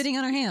 when the we spitting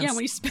on our hands. Yeah,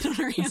 when you spit on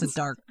our hands. It's a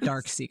dark,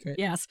 dark secret.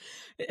 Yes.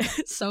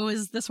 So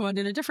is this one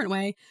in a different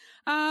way.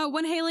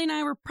 When Haley and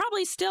I were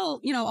probably still,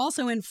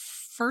 also in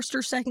first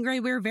or second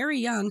grade, we were very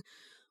young.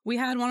 We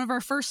had one of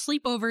our first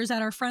sleepovers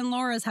at our friend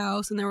Laura's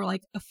house, and there were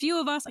like a few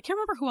of us. I can't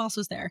remember who else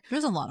was there.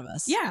 There's a lot of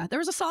us. Yeah, there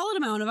was a solid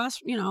amount of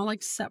us,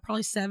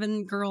 probably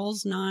 7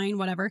 girls, 9,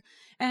 whatever.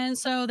 And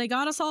so they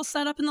got us all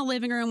set up in the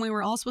living room. We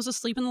were all supposed to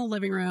sleep in the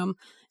living room.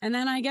 And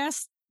then I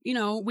guess,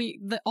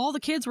 all the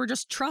kids were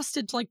just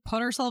trusted to like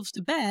put ourselves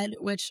to bed,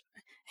 which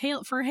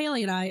for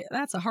Haley and I,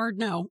 that's a hard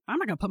no. I'm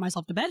not going to put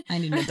myself to bed. I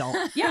need an adult.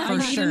 Yeah, For I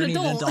need sure an need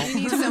an adult, adult. You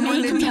need to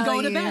someone make to me tell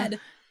go to you. bed.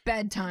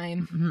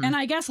 Bedtime. Mhm. And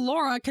I guess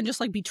Laura can just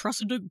like be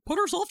trusted to put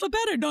herself to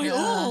bed at night. Yeah.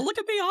 Oh, look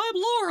at me, I'm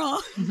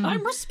Laura. Mhm.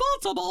 I'm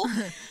responsible.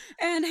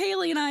 And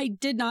Haley and I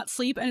did not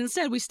sleep, and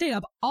instead we stayed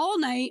up all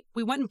night.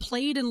 We went and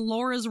played in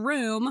Laura's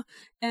room,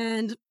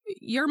 and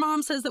your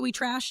mom says that we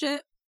trashed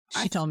it.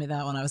 She told me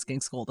that when I was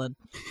getting scolded.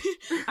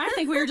 I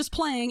think we were just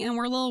playing and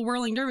we're little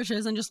whirling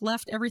dervishes and just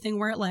left everything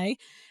where it lay.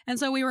 And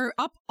so we were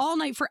up all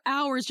night for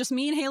hours, just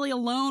me and Haley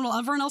alone while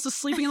everyone else is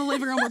sleeping in the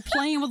living room. We're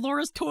playing with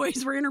Laura's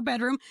toys. We're in her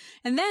bedroom.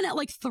 And then at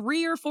like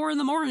 3 or 4 in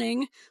the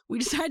morning, we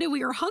decided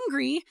we were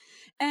hungry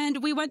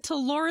and we went to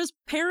Laura's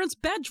parents'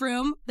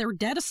 bedroom. They were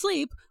dead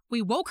asleep.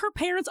 We woke her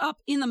parents up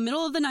in the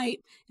middle of the night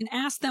and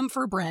asked them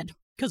for bread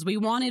because we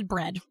wanted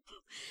bread.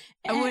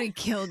 I would have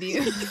killed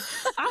you.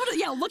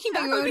 Looking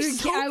back, I would be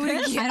so I would've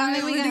pissed. ki- I don't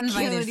think we got would've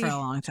invited killed for you. a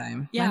long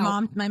time.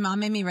 Yeah. My mom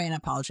made me write an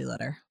apology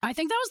letter. I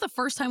think that was the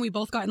first time we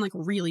both got in like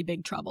really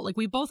big trouble. Like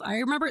I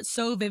remember it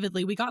so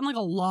vividly. We got in like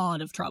a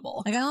lot of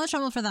trouble. I got in a lot of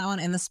trouble for that one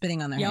and the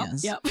spitting on their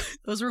hands. Yep.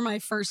 Those were my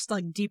first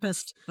like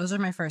deepest, Those are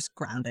my first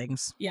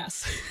groundings.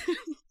 yes.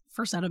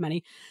 First out of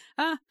many.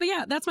 But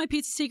yeah, that's my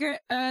pizza secret.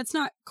 It's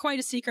not quite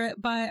a secret,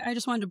 but I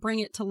just wanted to bring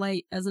it to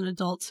light as an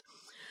adult.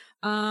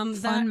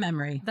 Fun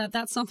memory.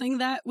 That's something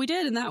that we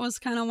did, and that was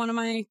kind of one of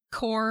my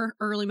core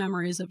early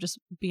memories of just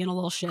being a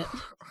little shit.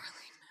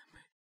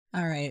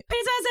 All right.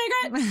 Pizza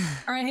secret.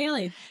 All right,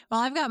 Haley. Well,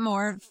 I've got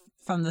more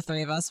from the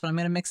three of us, but I'm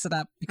going to mix it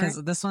up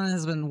because this one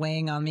has been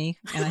weighing on me,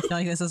 and I feel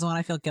like this is one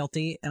I feel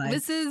guilty. And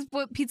This is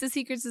what Pizza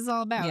Secrets is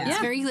all about. Yeah. It's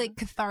very like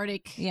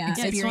cathartic. Experience.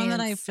 It's one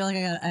that I feel like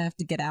I have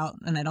to get out,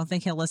 and I don't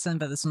think he'll listen.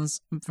 But this one's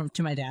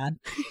to my dad.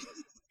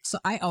 So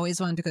I always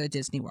wanted to go to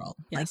Disney World.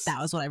 Yes. Like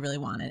that was what I really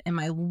wanted, and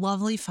my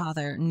lovely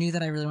father knew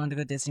that I really wanted to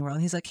go to Disney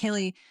World. He's like,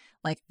 Haley,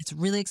 like it's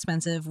really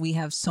expensive. We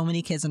have so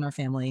many kids in our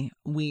family.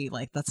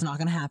 That's not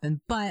going to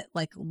happen. But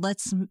like,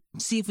 let's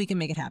see if we can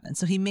make it happen.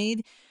 So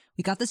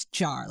we got this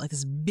jar, like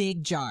this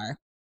big jar,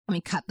 and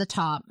we cut the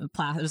top.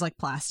 It was like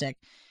plastic,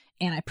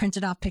 and I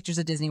printed off pictures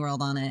of Disney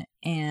World on it.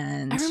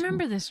 And I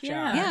remember this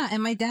jar. yeah.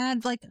 And my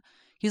dad,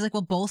 he was like,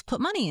 well, both put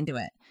money into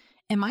it.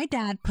 And my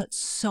dad put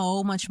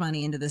so much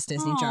money into this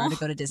Disney jar to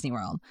go to Disney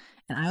World.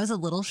 And I was a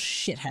little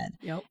shithead.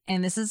 Yep.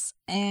 And this is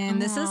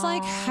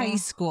like high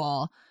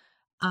school.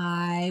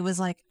 I was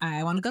like,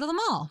 I want to go to the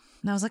mall.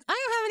 And I was like, I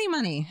don't have any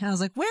money. And I was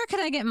like, where can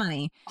I get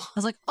money? I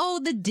was like,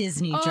 the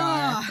Disney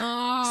jar.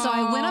 So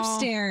I went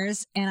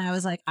upstairs and I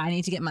was like, I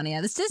need to get money out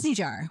of this Disney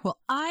jar. Well,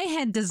 I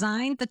had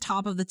designed the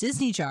top of the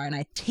Disney jar and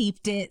I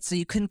taped it so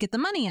you couldn't get the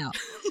money out.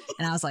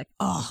 And I was like,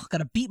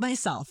 gotta beat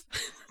myself.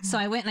 So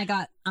I went and I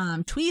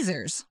got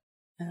tweezers.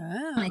 Oh.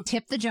 And I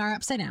tipped the jar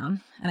upside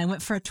down and I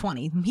went for a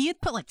 20. He had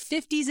put like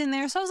 50s in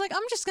there. So I was like,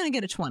 I'm just going to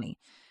get a 20.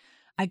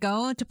 I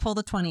go to pull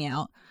the 20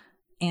 out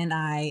and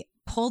I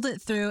pulled it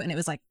through and it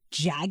was like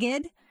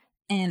jagged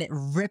and it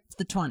ripped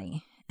the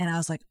 20. And I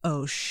was like,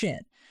 oh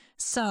shit.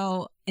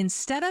 So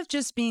instead of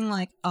just being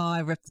like, I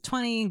ripped the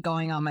 20 and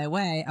going on my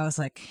way, I was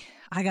like,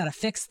 I got to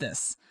fix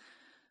this.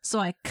 So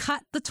I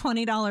cut the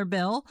 $20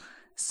 bill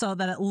so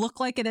that it looked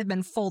like it had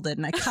been folded,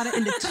 and I cut it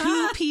into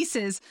two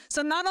pieces.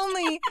 So not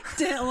only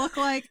did it look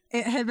like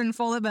it had been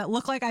folded, but it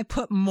looked like I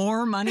put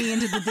more money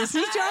into the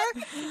Disney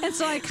jar. And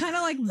so I kind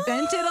of like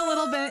bent it a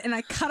little bit, and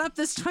I cut up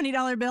this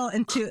 $20 bill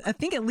into, I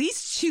think, at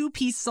least two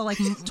pieces of like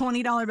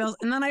 $20 bills,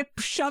 and then I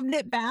shoved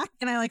it back,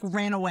 and I like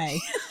ran away.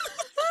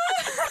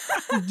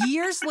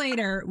 Years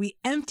later, we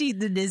emptied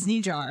the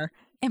Disney jar,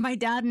 and my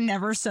dad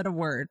never said a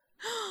word.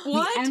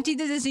 What? We emptied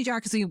the Disney jar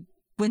because we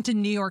went to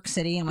New York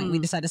City and we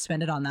decided to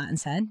spend it on that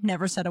instead.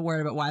 Never said a word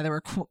about why there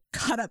were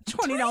cut up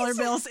 $20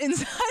 bills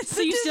inside.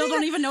 So you still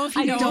don't even know if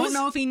he knows? I don't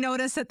know if he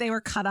noticed that they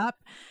were cut up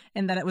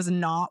and that it was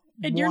not.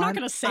 And you're not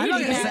going to say I'm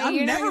not anything. gonna say, I'm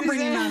You're not never gonna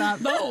bringing say that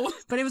up. No.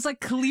 But it was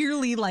like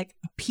clearly like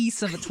a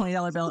piece of a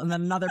 $20 bill and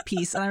then another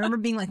piece. And I remember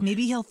being like,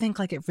 maybe he'll think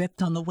like it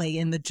ripped on the way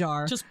in the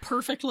jar. Just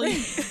perfectly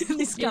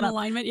He's in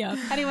alignment, yeah.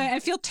 Anyway, I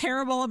feel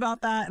terrible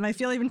about that, and I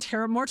feel even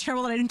more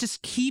terrible that I didn't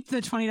just keep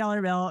the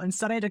 $20 bill.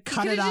 Instead, I had to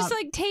cut You it could have up. just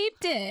like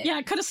taped it. Yeah,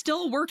 it could have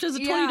still worked as a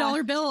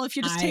 $20 bill if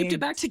you just taped it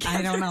back together.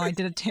 I don't know. I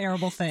did a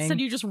terrible thing,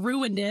 Said you just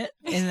ruined it.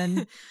 and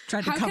then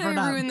tried to How cover can it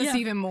I up. ruin this Yeah.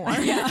 even more?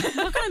 Yeah.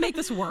 How can I make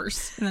this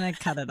worse? And then I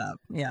cut it up.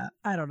 Yeah,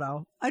 I don't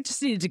know. I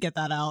just needed to get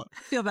that out.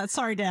 Feel bad.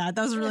 Sorry, Dad.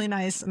 That was really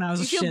nice, and I was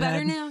You a feel shithead.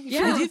 better now?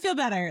 Yeah. I do feel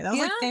better. That was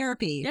like Yeah?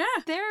 therapy. Yeah.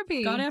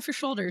 Therapy. Got it off your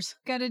shoulders.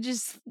 Gotta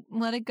just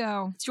let it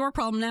go. It's your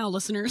problem now,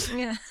 listeners.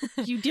 Yeah.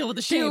 You deal with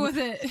the shame. Deal with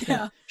it.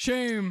 Yeah.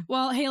 Shame.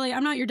 Well, Haley,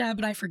 I'm not your dad,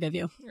 but I forgive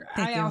you.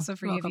 Thank I you. also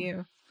forgive Welcome.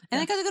 you. And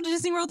I got to go to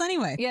Disney World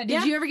anyway. Yeah. Did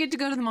Yeah. you ever get to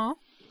go to the mall?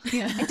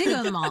 Yeah. I did go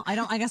to the mall.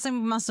 I guess I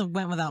must have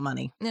went without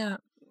money. Yeah.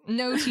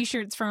 No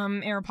t-shirts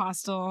from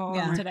Aeropostale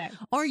Yeah. today.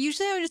 Or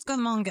usually I would just go to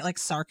the mall and get like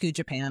Sarku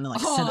Japan and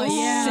like Oh,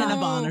 yeah.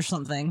 Cinnabon or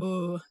something.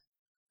 Ooh.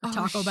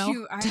 Taco Bell.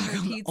 Shoot, I have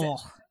a pizza. Oh,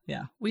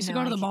 yeah. We used to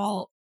No, go to I the can't.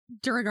 mall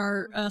during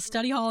our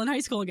study hall in high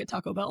school and get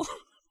Taco Bell.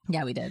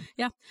 Yeah, we did.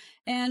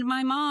 And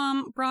my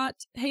mom brought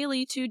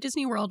Haley to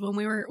Disney World when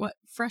we were,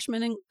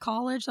 freshmen in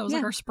college? That was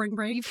like Yeah. our spring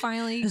break. You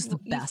finally, It was the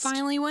you best.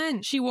 finally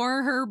went. She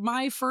wore her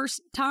my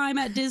first time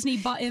at Disney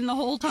button the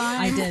whole time.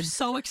 I did.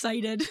 So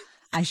excited.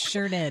 I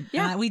sure did.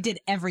 Yeah. We did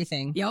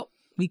everything. Yep.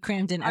 We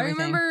crammed in I everything.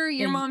 remember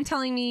your Yeah. mom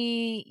telling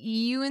me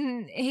you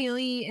and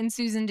Haley and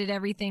Susan did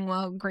everything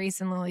while Grace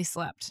and Lily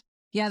slept.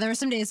 Yeah, there were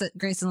some days that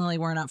Grace and Lily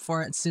weren't up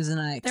for it. Susan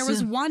and I. There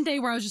was one day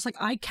where I was just like,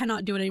 I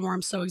cannot do it anymore.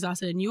 I'm so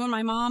exhausted. And you and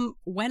my mom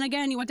went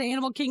again. You went to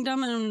Animal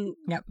Kingdom and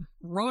Yep.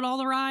 rode all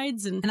the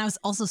rides. And And I was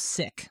also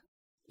sick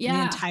yeah,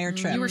 the entire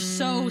trip. you were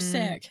so Mm.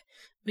 sick.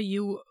 But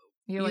you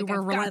You're You like,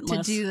 were I've got to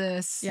relentless. do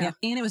this. Yeah.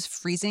 And it was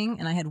freezing,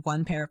 and I had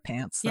one pair of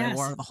pants that I Yes.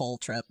 wore the whole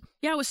trip.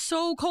 Yeah, it was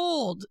so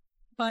cold.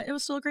 But it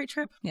was still a great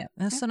trip. Yeah,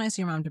 it was so nice of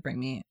your mom to bring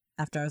me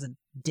after I was a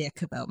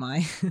dick about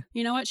my.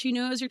 You know what? She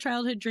knew it was your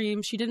childhood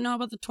dream. She didn't know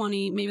about the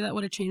 20. Maybe that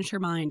would have changed her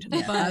mind. I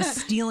was But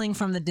stealing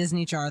from the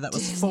Disney jar that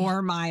was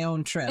for my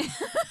own trip.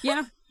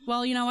 yeah,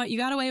 well, you know what? You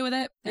got away with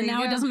it. There And you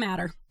now it go. doesn't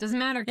matter. Doesn't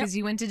matter because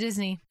you went to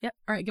Disney. Yep.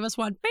 All right, give us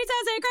one. Pizza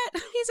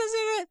secret. He's a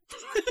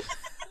secret.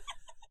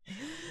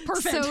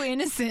 Perfect. So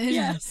innocent.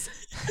 Yes.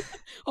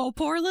 Oh,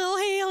 poor little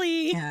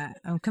Haley. Yeah,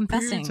 I'm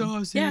confessing.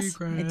 Yes.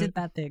 I did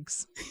bad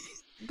things.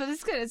 But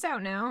it's good. It's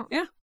out now.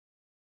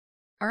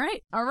 All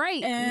right. All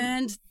right.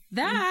 And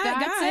that,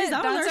 That's guys, it.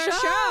 that was That's our our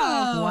show.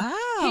 show.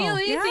 Wow.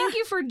 Haley, Yeah. thank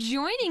you for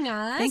joining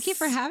us. Thank you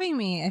for having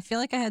me. I feel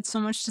like I had so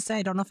much to say.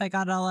 I don't know if I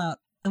got it all out.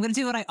 I'm going to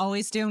do what I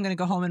always do. I'm going to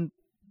go home and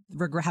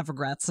have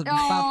regrets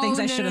about things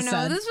I should have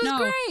said. This was No.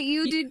 great.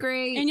 You did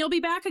great. And you'll be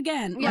back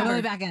again. Yeah. I'll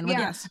be back in.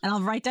 Yes. And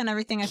I'll write down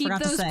everything I Keep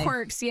forgot those to say.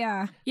 quirks.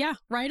 Yeah. Yeah,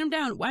 write them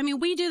down. I mean,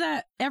 we do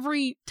that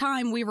every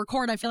time we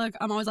record. I feel like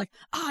I'm always like,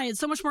 I had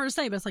so much more to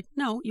say, but it's like,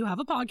 no, you have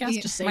a podcast.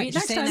 Yeah, Just say right, it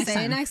just next say it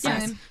time. next Say it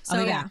next Yes. time. So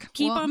I'll be yeah, back.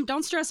 keep Well- them.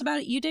 Don't stress about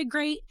it. You did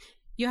great.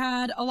 You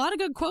had a lot of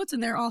good quotes in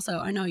there also.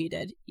 I know you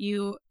did.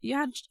 You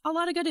had a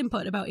lot of good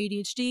input about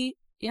ADHD.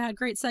 You had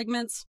great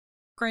segments.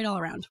 Great all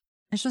around.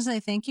 I just want to say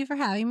thank you for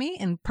having me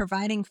and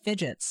providing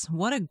fidgets.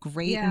 What a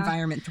great Yeah.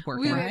 environment to work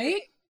We in. were-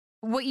 Right?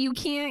 What you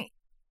can't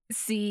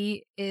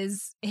see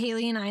is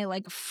Haley and I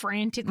like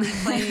frantically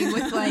playing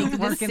with like the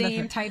Working the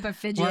same type of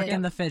fidget.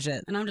 Working the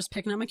fidget. And I'm just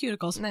picking up my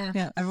cuticles. Nah.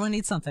 Yeah, everyone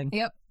needs something.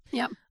 Yep.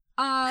 Yep.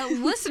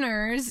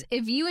 Listeners,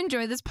 if you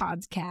enjoy this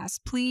podcast,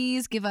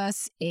 please give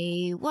us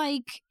a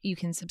like. You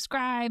can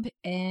subscribe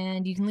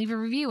and you can leave a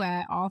review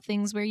at all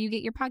things where you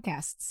get your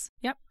podcasts.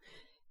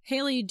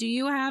 Haley, do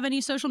you have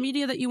any social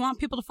media that you want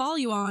people to follow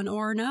you on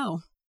or no?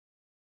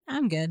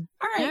 I'm good.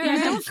 All right. All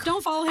Yeah, right.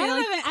 don't follow I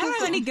Haley. don't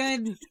have any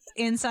good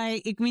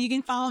insight. I mean, you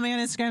can follow me on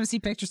Instagram and see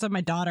pictures of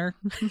my daughter.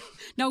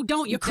 No,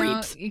 don't. You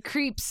creeps. Don't- you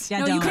creeps. Yeah,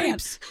 no, don't. you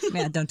creeps.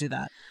 Yeah, don't do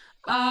that.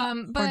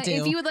 But do.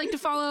 if you would like to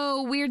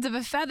follow Weirds of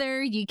a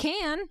Feather, you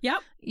can. Yep.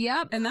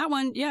 Yep. And that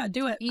one, yeah,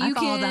 do it. You I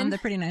follow can. them. They're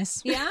pretty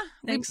nice. Yeah.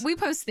 Thanks. We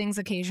post things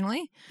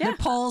occasionally. Their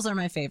polls are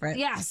my favorite.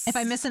 Yes. If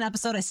I miss an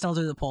episode, I still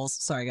do the polls.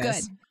 Sorry, Good.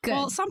 guys. Good.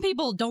 Well, some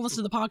people don't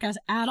listen to the podcast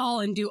at all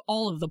and do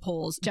all of the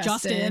polls.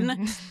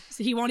 Justin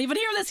he won't even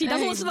hear this. He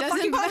doesn't Hey, listen to the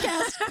doesn't- fucking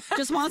podcast.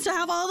 Just wants to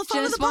have all the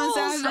fun just of the wants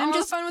polls. to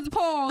have fun with the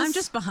polls. I'm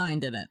just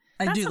behind in it.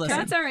 I That's do okay. listen.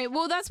 That's all right.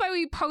 Well, that's why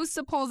we post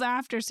the polls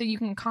after so you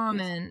can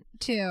comment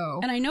too.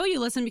 And I know you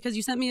listen because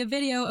you sent me a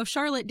video of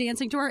Charlotte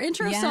dancing to our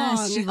intro Yes,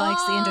 song. she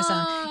likes the intro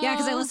song. Yeah,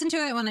 because I Oh. listen to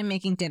it when I'm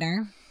making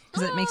dinner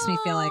because it makes me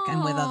feel like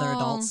I'm with other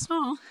adults.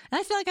 Oh, And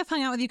I feel like I've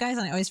hung out with you guys,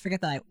 and I always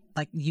forget that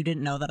you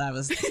didn't know that I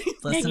was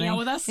listening. hanging out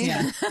with us.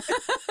 Yeah,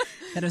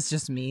 that it was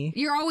just me.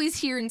 You're always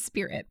here in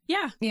spirit.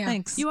 Yeah, Yeah.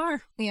 Thanks. you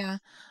are. Yeah.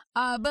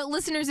 But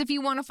listeners, if you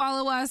want to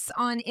follow us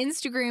on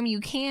Instagram, you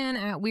can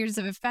at Weirds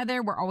of a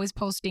Feather. We're always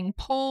posting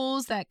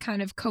polls that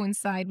kind of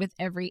coincide with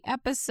every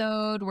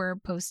episode. We're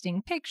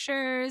posting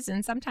pictures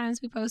and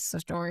sometimes we post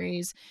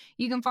stories.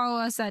 You can follow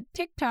us at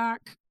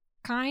TikTok.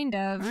 Kind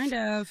of. Kind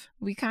of.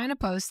 We kind of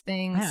post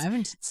things. I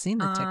haven't seen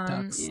the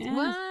TikToks, Yeah.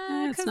 Well,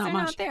 It's 'cause not they're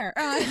much. not there.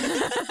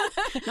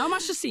 Not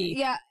much to see.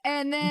 Yeah,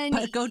 and then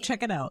but go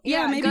check it out.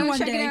 Yeah, maybe go one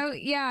check day. it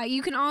out. Yeah,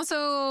 you can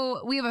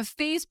also we have a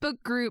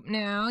Facebook group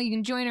now. You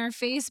can join our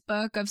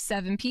Facebook of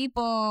 7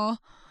 people.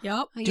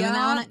 Yep. Doing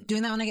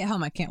that when I get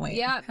home. I can't wait.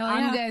 Yep. Hell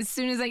I'm yeah. good. As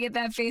soon as I get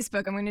that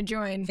Facebook, I'm going to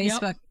join.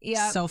 Facebook,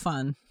 Yep. so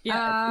fun.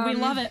 Yeah, we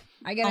love it.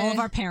 I got All of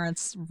our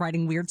parents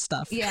writing weird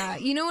stuff. Yeah,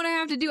 you know what I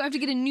have to do? I have to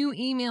get a new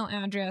email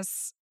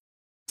address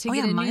to Oh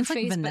get yeah, a mine's new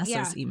like Facebook. Vanessa's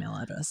Yeah. email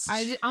address.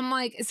 I'm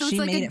like, so She it's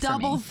like made a it for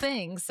double me.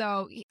 thing.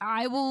 So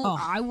I will, Oh.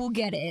 I will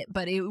get it,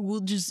 but it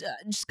will just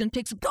gonna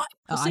take some time.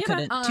 oh, see I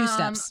about- couldn't. 2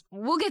 steps.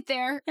 We'll get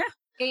there. Yeah.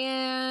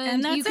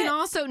 And that's you can it.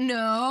 also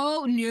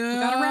no,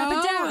 gotta wrap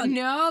it down.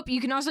 Nope.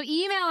 You can also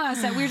email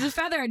us at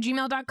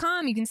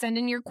weirdsofeather@gmail.com. You can send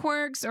in your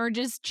quirks or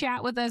just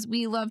chat with us.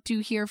 We love to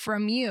hear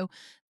from you.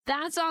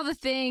 That's all the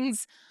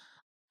things.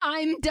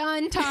 I'm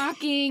done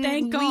talking.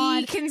 Thank We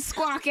God. can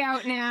squawk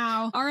out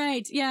now. All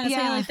right. Yes,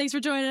 Yeah. Haley, thanks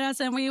for joining us,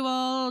 and we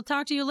will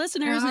talk to you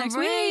listeners All next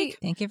right. week.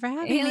 Thank you for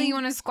having Haley, me. you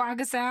want to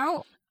squawk us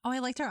out? Oh, I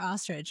liked our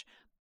ostrich.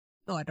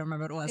 Oh, I don't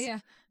remember what it was. Yeah.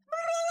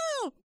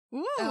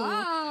 Ooh.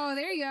 Oh,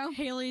 there you go.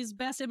 Haley's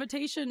best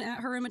imitation at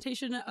her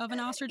imitation of an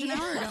ostrich an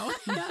hour ago.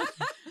 Yeah.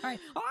 All right.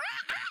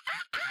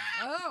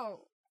 Oh.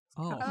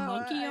 Oh,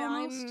 Monkey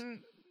almost?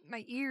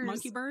 My ears.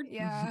 Monkey bird?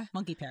 Yeah.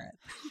 monkey parrot.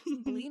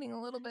 Bleeding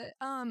a little bit.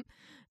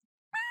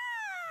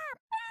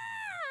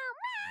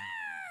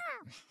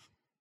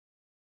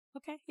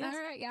 Okay. Yes.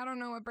 All right. Yeah, I don't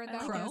know what bird I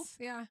that like it. was.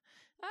 Yeah.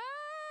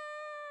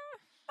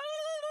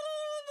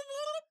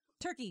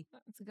 Turkey.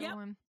 That's a good Yep.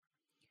 one.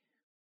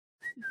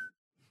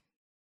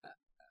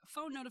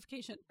 Phone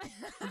notification.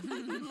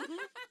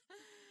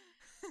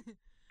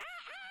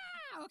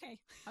 Okay.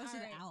 I was All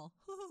an right. owl.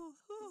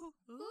 Ooh.